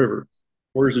 Jordan River.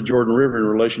 Where's the Jordan River in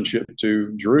relationship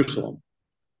to Jerusalem?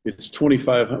 It's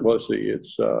 2,500. Well, let's see.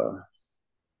 It's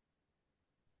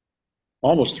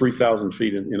almost 3,000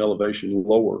 feet in elevation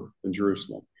lower than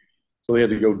Jerusalem. So they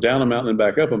had to go down a mountain and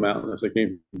back up a mountain if they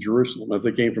came from Jerusalem. If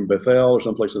they came from Bethel or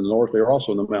someplace in the north, they were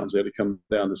also in the mountains. They had to come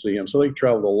down to see him. So they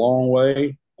traveled a long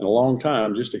way and a long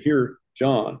time just to hear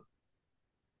John.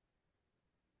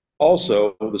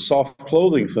 Also, the soft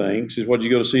clothing thing, says, what did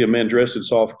you go to see a man dressed in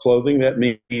soft clothing? That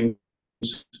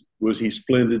means, was he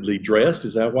splendidly dressed?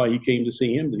 Is that why he came to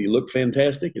see him? Did he look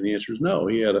fantastic? And the answer is no.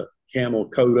 He had a camel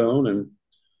coat on, and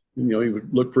he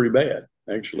would look pretty bad,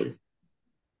 actually.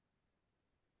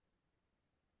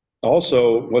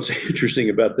 Also, what's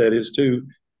interesting about that is, too,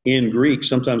 in Greek,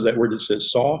 sometimes that word that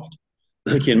says soft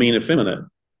can mean effeminate.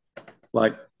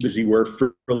 Like, does he wear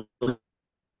frilly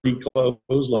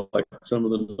clothes like some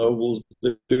of the nobles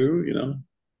do?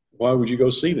 Why would you go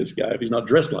see this guy if he's not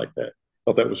dressed like that?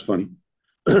 Thought that was funny.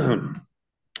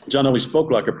 John always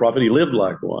spoke like a prophet. He lived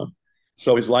like one.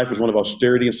 So his life was one of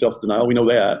austerity and self-denial. We know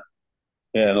that.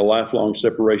 And a lifelong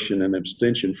separation and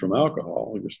abstention from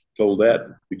alcohol. He was told that at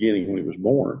the beginning when he was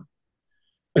born.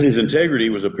 And his integrity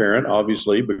was apparent,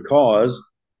 obviously, because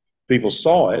people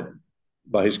saw it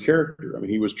by his character. I mean,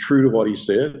 he was true to what he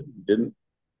said. He didn't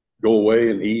go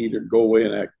away and eat or go away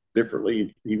and act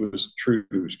differently. He was true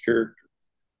to his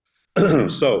character.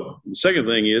 So the second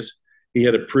thing is, he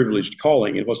had a privileged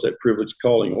calling. And what's that privileged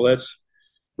calling? Well, that's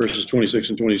verses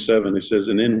 26 and 27. It says,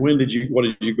 and then what did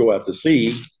you go out to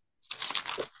see?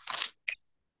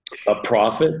 A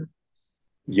prophet?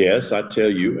 Yes, I tell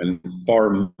you, and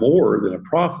far more than a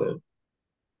prophet.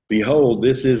 Behold,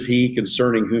 this is he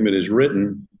concerning whom it is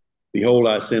written, behold,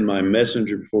 I send my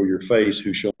messenger before your face,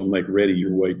 who shall make ready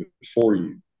your way before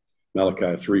you.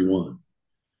 Malachi 3:1.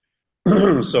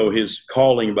 So his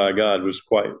calling by God was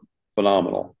quite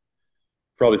phenomenal.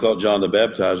 Probably thought John the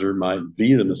Baptizer might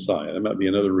be the Messiah. That might be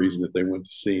another reason that they went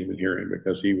to see him and hear him,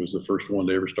 because he was the first one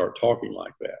to ever start talking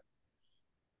like that,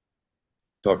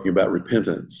 talking about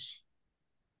repentance.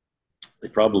 They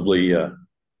probably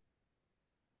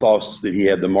thought that he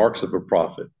had the marks of a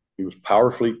prophet. He was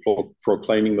powerfully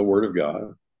proclaiming the word of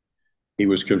God. He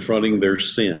was confronting their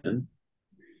sin.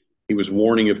 He was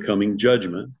warning of coming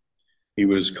judgment. He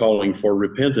was calling for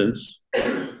repentance.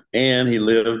 And he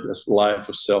lived a life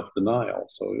of self-denial.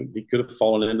 So he could have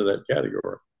fallen into that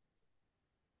category.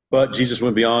 But Jesus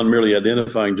went beyond merely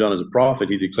identifying John as a prophet.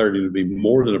 He declared him to be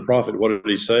more than a prophet. What did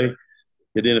he say?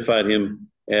 He identified him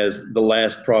as the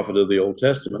last prophet of the Old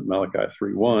Testament, Malachi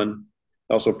 3:1.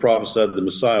 Also prophesied the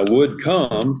Messiah would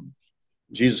come.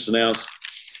 Jesus announced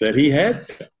that he had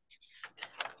come.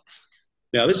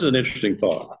 Now, this is an interesting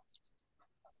thought.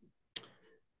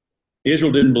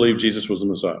 Israel didn't believe Jesus was the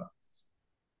Messiah.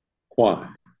 Why?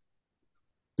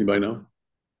 Anybody know?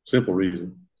 Simple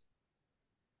reason.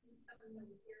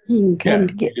 He can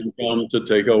come He didn't come to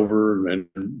take over and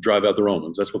drive out the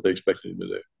Romans. That's what they expected him to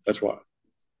do. That's why.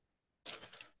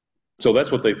 So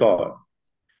that's what they thought.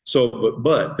 So,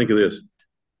 but think of this.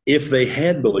 If they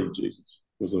had believed Jesus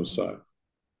was the Messiah,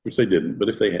 which they didn't, but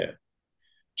if they had,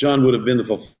 John would have been the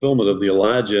fulfillment of the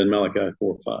Elijah in Malachi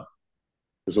 4:5.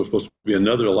 There's supposed to be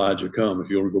another Elijah come,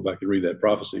 if you want to go back and read that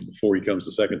prophecy, before he comes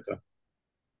the second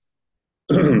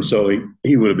time. So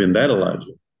he would have been that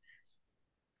Elijah.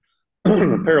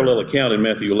 A parallel account in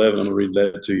Matthew 11, I'm going to read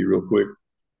that to you real quick,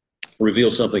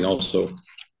 reveals something also.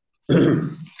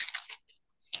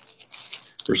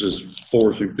 Verses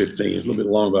 4 through 15. It's a little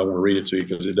bit long, but I want to read it to you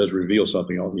because it does reveal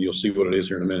something. You'll see what it is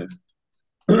here in a minute.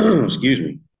 Excuse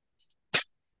me.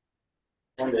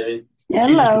 Hello.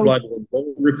 Jesus replied,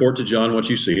 report to John what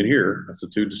you see and hear. That's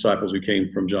the two disciples who came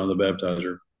from John the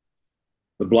Baptizer.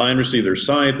 The blind receive their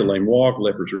sight, the lame walk,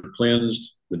 lepers are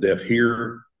cleansed, the deaf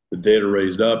hear, the dead are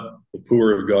raised up, the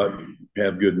poor of God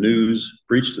have good news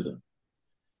preached to them.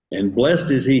 And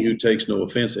blessed is he who takes no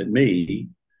offense at me,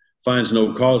 finds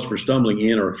no cause for stumbling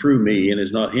in or through me, and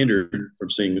is not hindered from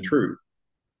seeing the truth.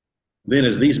 Then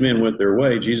as these men went their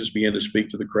way, Jesus began to speak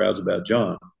to the crowds about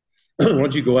John.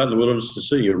 What did you go out in the wilderness to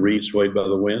see? A reed swayed by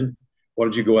the wind? What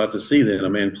did you go out to see then? A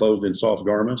man clothed in soft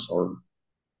garments or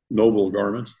noble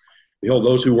garments? Behold,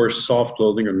 those who wear soft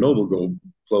clothing or noble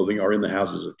clothing are in the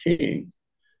houses of kings.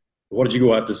 What did you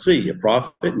go out to see? A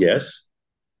prophet? Yes,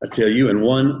 I tell you, and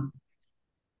one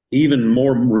even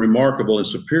more remarkable and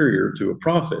superior to a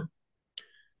prophet.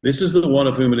 This is the one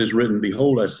of whom it is written,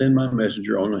 Behold, I send my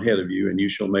messenger on ahead of you, and you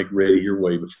shall make ready your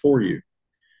way before you.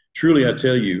 Truly I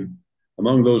tell you,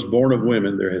 among those born of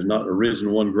women, there has not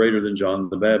arisen one greater than John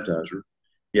the Baptizer.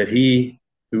 Yet he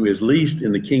who is least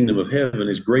in the kingdom of heaven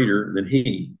is greater than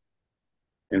he.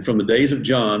 And from the days of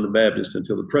John the Baptist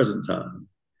until the present time,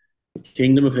 the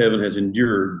kingdom of heaven has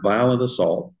endured violent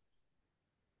assault.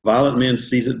 Violent men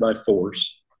seize it by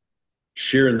force.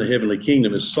 Share in the heavenly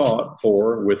kingdom is sought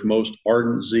for with most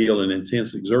ardent zeal and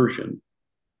intense exertion.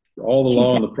 All the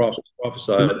law and the prophets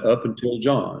prophesied up until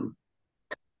John.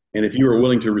 And if you are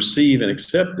willing to receive and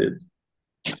accept it,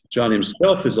 John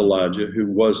himself is Elijah who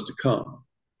was to come.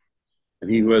 And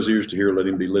he who has ears to hear, let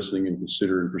him be listening and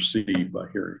consider and perceive by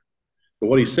hearing. But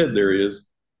what he said there is,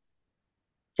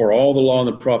 for all the law and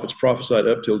the prophets prophesied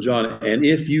up till John, and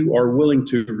if you are willing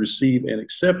to receive and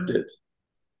accept it,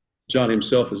 John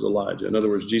himself is Elijah. In other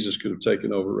words, Jesus could have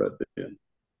taken over right then.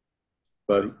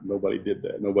 But nobody did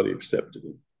that. Nobody accepted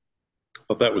it. I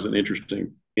thought that was an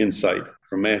interesting insight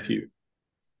from Matthew.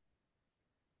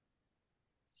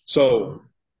 So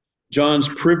John's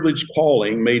privileged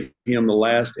calling made him the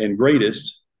last and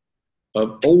greatest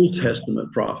of Old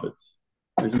Testament prophets.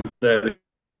 Isn't that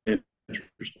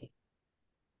interesting?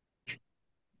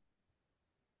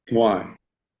 Why?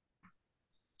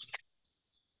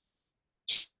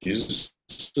 Jesus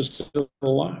is still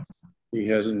alive. He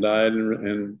hasn't died,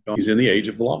 and he's in the age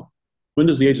of the law. When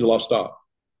does the age of the law stop?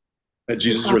 At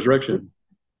Jesus' resurrection.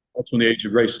 That's when the age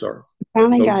of grace starts.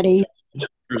 Finally So, got it.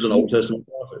 there's an Old Testament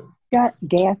prophet. Got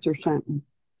gas or something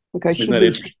because Isn't she'd that be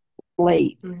interesting?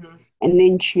 asleep, and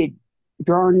then she'd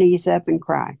draw her knees up and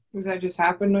cry. Does that just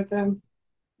happen with them?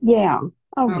 Yeah.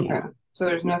 Oh Okay. yeah. So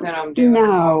there's nothing I'm doing No,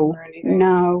 wrong or anything?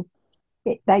 no.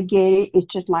 They get it. It's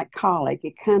just like colic.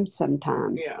 It comes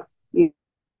sometimes. Yeah.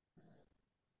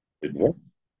 Didn't work.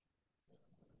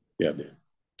 Yeah, it did.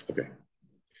 Okay.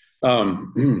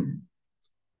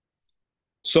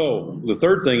 So the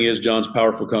third thing is John's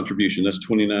powerful contribution. That's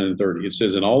 29 and 30. It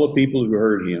says, and all the people who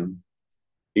heard him,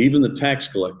 even the tax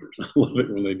collectors, I love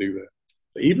it when they do that.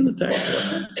 So even the tax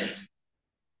collectors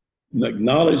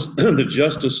acknowledged the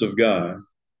justice of God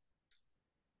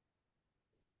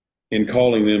in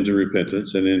calling them to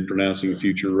repentance and in pronouncing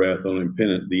future wrath on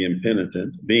the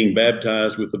impenitent, being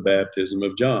baptized with the baptism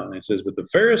of John. It says, but the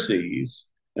Pharisees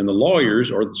and the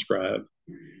lawyers, or the scribe,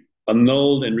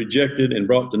 annulled and rejected and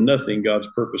brought to nothing God's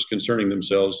purpose concerning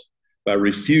themselves by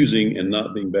refusing and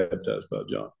not being baptized by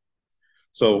John.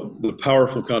 So the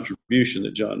powerful contribution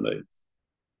that John made.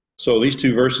 So these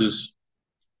two verses,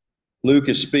 Luke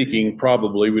is speaking,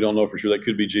 probably, we don't know for sure, that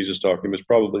could be Jesus talking, but it's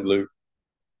probably Luke.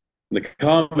 And the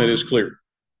comment is clear.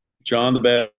 John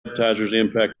the Baptizer's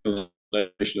impact on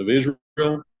the nation of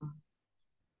Israel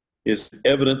is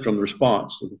evident from the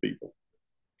response of the people.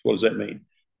 What does that mean?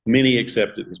 Many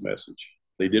accepted his message.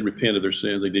 They did repent of their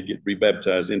sins. They did get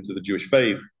rebaptized into the Jewish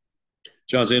faith.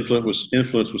 John's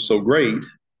influence was so great,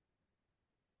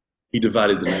 he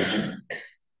divided the nation.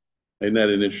 Isn't that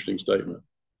an interesting statement?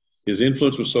 His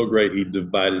influence was so great, he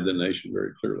divided the nation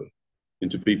very clearly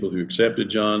into people who accepted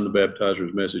John the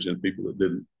Baptizer's message and people that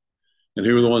didn't. And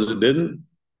who were the ones that didn't?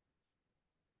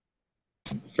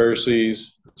 The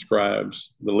Pharisees, the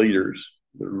scribes, the leaders,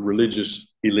 the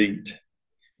religious elite.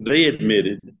 They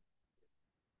admitted,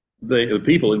 the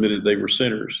people admitted they were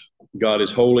sinners. God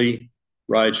is holy,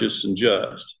 righteous, and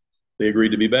just. They agreed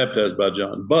to be baptized by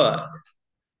John. But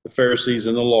the Pharisees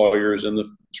and the lawyers and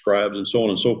the scribes and so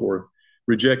on and so forth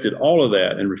rejected all of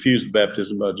that and refused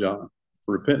baptism by John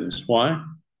for repentance. Why?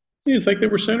 They didn't think they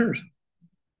were sinners.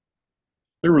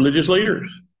 They're religious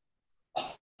leaders.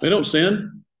 They don't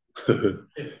sin. I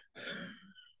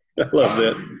love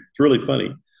that. It's really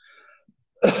funny.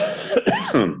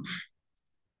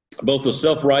 Both the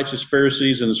self-righteous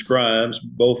Pharisees and the scribes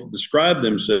both described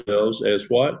themselves as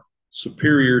what?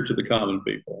 Superior to the common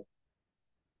people.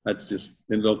 That's just,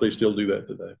 and don't they still do that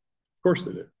today? Of course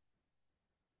they do.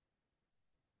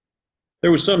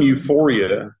 There was some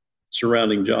euphoria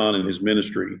surrounding John and his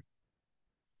ministry.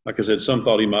 Like I said, some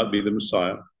thought he might be the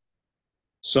Messiah.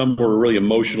 Some were really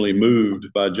emotionally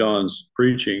moved by John's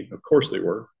preaching. Of course they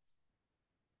were.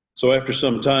 So after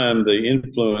some time, the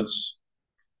influence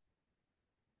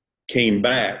came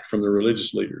back from the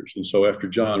religious leaders. And so after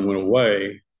John went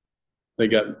away, they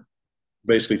got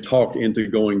basically talked into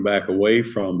going back away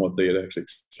from what they had actually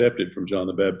accepted from John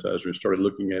the Baptizer and started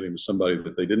looking at him as somebody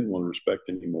that they didn't want to respect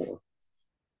anymore.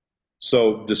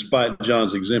 So despite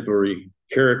John's exemplary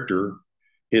character,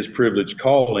 his privileged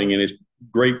calling, and his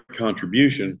great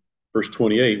contribution, verse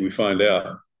 28, we find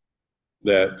out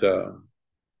that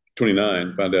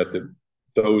 29, find out that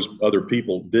those other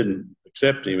people didn't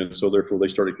accept him, and so therefore they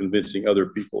started convincing other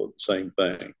people of the same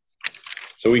thing.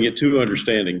 So we get two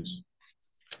understandings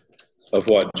of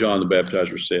what John the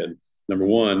Baptizer said. Number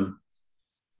one,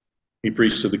 he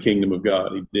preached of the kingdom of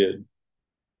God. He did.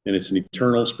 And it's an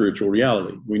eternal spiritual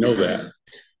reality. We know that.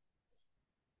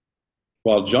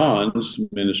 While John's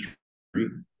ministry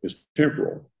is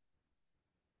temporal.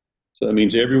 So that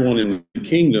means everyone in the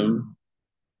kingdom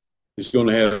is going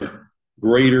to have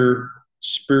greater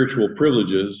spiritual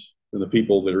privileges than the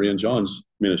people that are in John's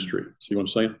ministry. See what I'm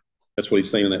saying? That's what he's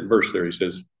saying in that verse there. He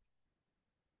says,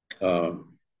 there's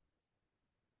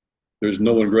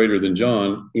no one greater than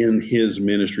John in his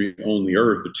ministry on the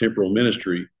earth, the temporal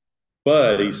ministry.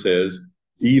 But he says,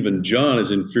 even John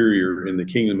is inferior in the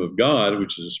kingdom of God,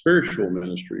 which is a spiritual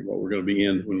ministry, what we're going to be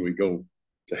in when we go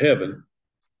to heaven.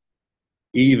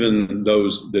 Even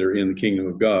those that are in the kingdom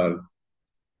of God,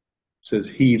 says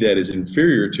he that is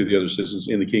inferior to the other citizens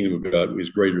in the kingdom of God is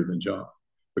greater than John,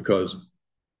 because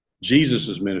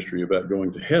Jesus' ministry about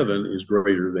going to heaven is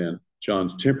greater than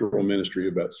John's temporal ministry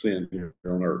about sin here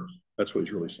on earth. That's what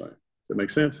he's really saying. Does that make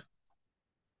sense?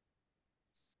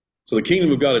 So the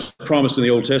kingdom of God is promised in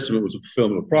the Old Testament was a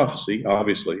fulfillment of prophecy,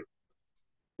 obviously.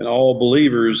 And all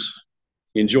believers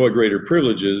enjoy greater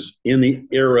privileges in the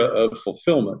era of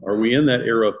fulfillment. Are we in that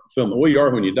era of fulfillment? Well, you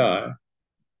are when you die.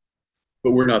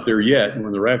 But we're not there yet.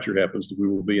 When the rapture happens, we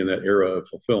will be in that era of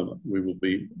fulfillment. We will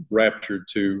be raptured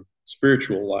to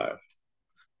spiritual life.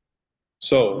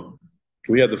 So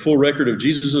we have the full record of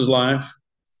Jesus' life.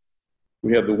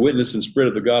 We have the witness and spread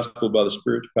of the gospel by the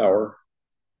Spirit's power.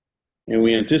 And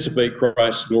we anticipate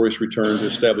Christ's glorious return to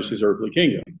establish his earthly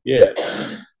kingdom.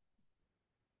 Yes.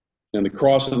 And the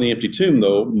cross and the empty tomb,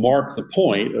 though, mark the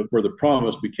point of where the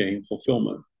promise became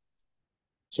fulfillment.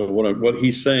 So what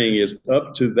he's saying is,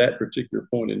 up to that particular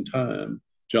point in time,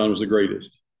 John was the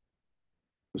greatest.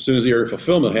 As soon as the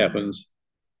fulfillment happens,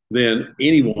 then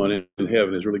anyone in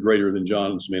heaven is really greater than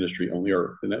John's ministry on the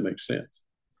earth, and that makes sense.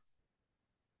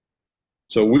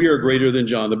 So we are greater than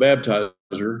John the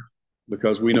Baptizer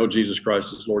because we know Jesus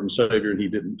Christ is Lord and Savior, and he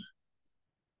didn't.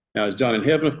 Now, is John in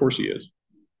heaven? Of course he is.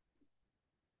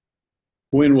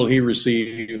 When will he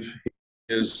receive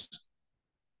his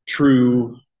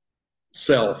true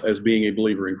self as being a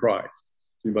believer in Christ?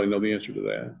 Does anybody know the answer to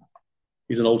that?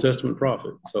 He's an Old Testament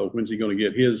prophet. So when's he going to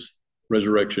get his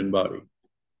resurrection body?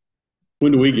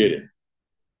 When do we get it?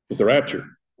 At the rapture.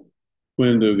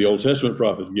 When do the Old Testament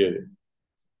prophets get it?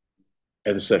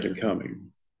 At the second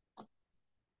coming.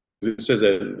 It says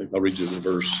that, I'll read you the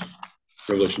verse,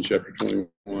 Revelation chapter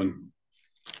 21.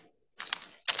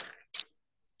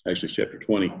 Actually, it's chapter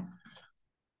 20.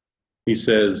 He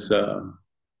says,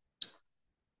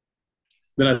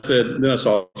 Then I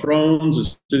saw thrones,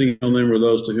 and sitting on them were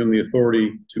those to whom the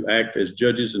authority to act as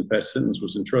judges and pass sentence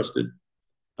was entrusted.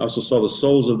 I also saw the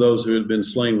souls of those who had been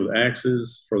slain with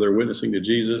axes for their witnessing to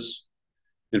Jesus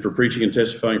and for preaching and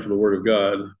testifying for the word of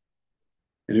God,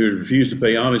 and who had refused to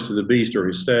pay homage to the beast or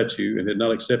his statue and had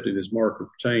not accepted his mark or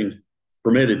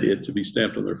permitted it to be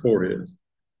stamped on their foreheads.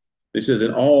 He says,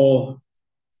 and all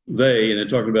they, and they're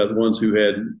talking about the ones who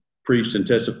had preached and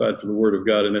testified for the word of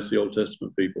God, and that's the Old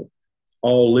Testament people,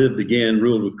 all lived again,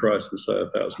 ruled with Christ Messiah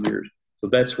 1,000 years. So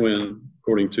that's when,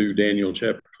 according to Daniel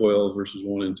chapter 12, verses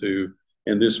 1 and 2,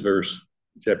 and this verse,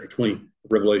 chapter 20,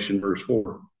 Revelation verse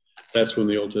 4, that's when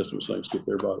the Old Testament saints get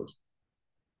their bodies.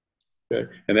 Okay,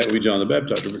 and that would be John the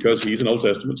Baptizer, because he's an Old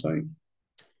Testament saint,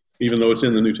 even though it's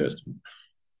in the New Testament.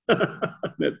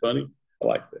 Isn't that funny? I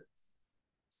like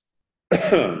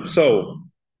that. So,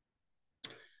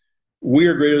 we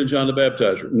are greater than John the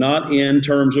Baptizer, not in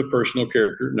terms of personal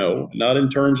character, no, not in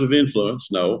terms of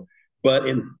influence, no, but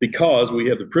because we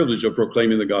have the privilege of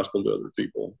proclaiming the gospel to other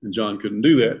people. And John couldn't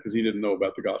do that because he didn't know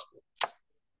about the gospel,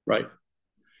 right?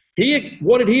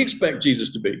 What did he expect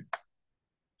Jesus to be?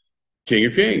 King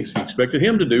of Kings. He expected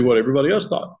him to do what everybody else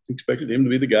thought. He expected him to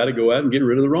be the guy to go out and get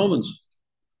rid of the Romans.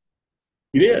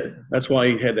 He did. That's why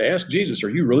he had to ask Jesus, are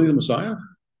you really the Messiah?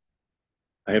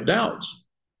 I have doubts.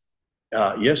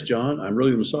 Yes, John, I'm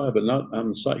really the Messiah, but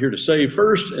I'm here to save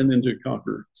first and then to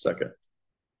conquer second.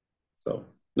 So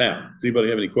now, does anybody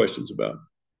have any questions about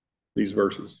these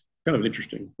verses? Kind of an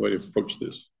interesting way to approach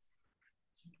this.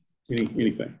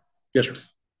 Anything? Yes, sir.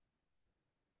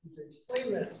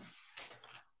 Explain that.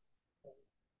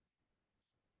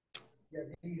 Yeah,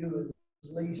 he who is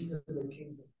least in the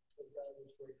kingdom of God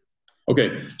is greater.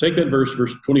 Okay, take that verse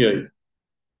 28,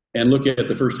 and look at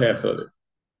the first half of it.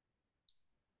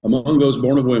 Among those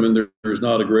born of women, there is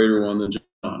not a greater one than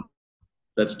John.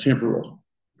 That's temporal,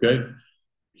 okay?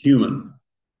 Human.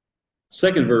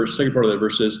 Second part of that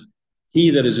verse says,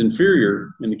 he that is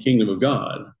inferior in the kingdom of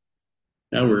God,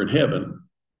 now we're in heaven,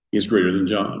 is greater than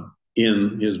John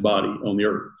in his body on the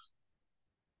earth.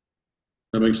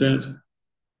 That makes sense?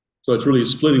 So it's really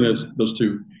splitting those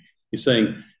two. He's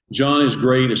saying John is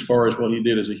great as far as what he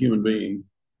did as a human being,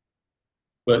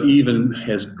 but even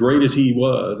as great as he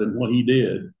was and what he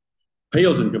did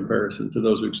pales in comparison to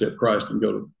those who accept Christ and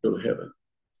go to heaven.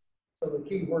 So the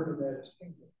key word in that is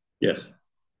kingdom. Yes.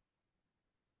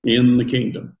 In the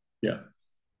kingdom, yeah.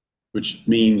 Which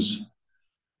means,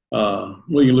 well,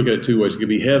 you look at it two ways. It could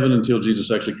be heaven until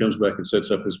Jesus actually comes back and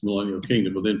sets up his millennial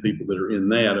kingdom. But then people that are in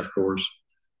that, of course,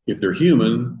 if they're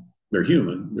human, they're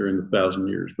human. They're in the 1,000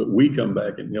 years. But we come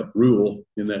back and help rule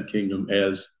in that kingdom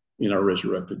as in our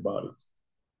resurrected bodies.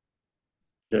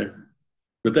 Okay?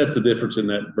 But that's the difference in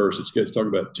that verse. It's talking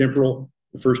about temporal,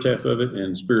 the first half of it,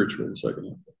 and spiritual, the second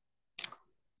half.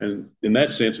 And in that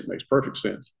sense, it makes perfect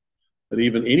sense that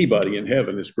even anybody in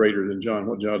heaven is greater than John,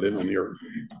 what John did on the earth,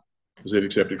 because they've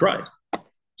accepted Christ.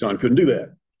 John couldn't do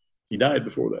that. He died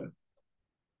before that.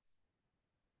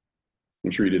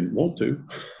 I'm sure he didn't want to.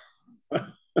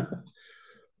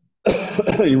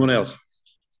 Anyone else?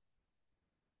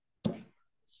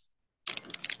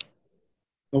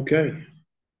 Okay.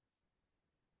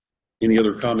 Any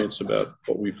other comments about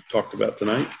what we've talked about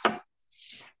tonight?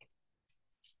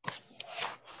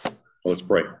 Well, let's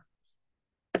pray.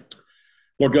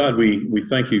 Lord God, we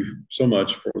thank you so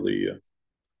much for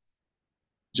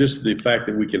just the fact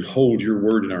that we can hold your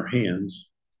word in our hands,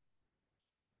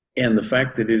 and the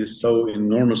fact that it is so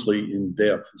enormously in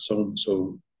depth,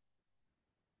 so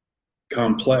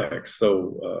complex,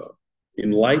 so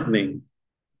enlightening,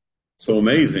 so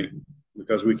amazing,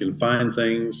 because we can find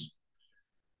things.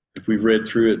 If we've read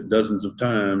through it dozens of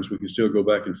times, we can still go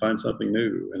back and find something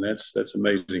new, and that's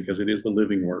amazing, because it is the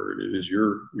living word. It is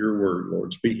your word,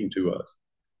 Lord, speaking to us.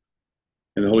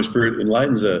 And the Holy Spirit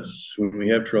enlightens us when we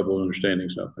have trouble understanding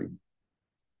something.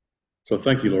 So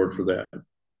thank you, Lord, for that.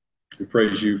 We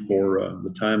praise you for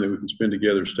the time that we can spend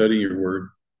together studying your word.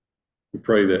 We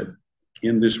pray that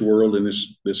in this world, in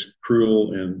this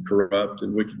cruel and corrupt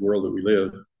and wicked world that we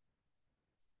live,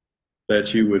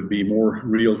 that you would be more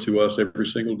real to us every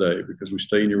single day, because we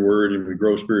stay in your word and we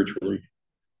grow spiritually,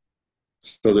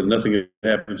 so that nothing that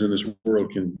happens in this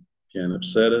world can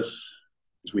upset us,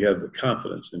 because we have the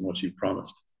confidence in what you've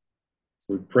promised.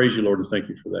 So we praise you, Lord, and thank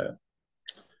you for that.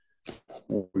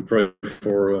 We pray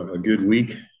for a good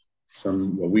week, a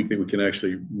week that we can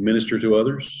actually minister to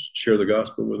others, share the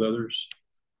gospel with others,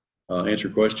 answer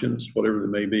questions, whatever it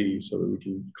may be, so that we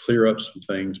can clear up some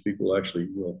things people actually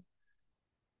will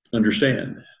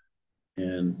understand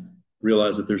and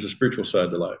realize that there's a spiritual side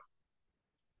to life.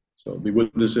 So be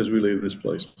with us as we leave this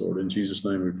place, Lord. In Jesus'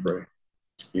 name we pray.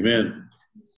 Amen.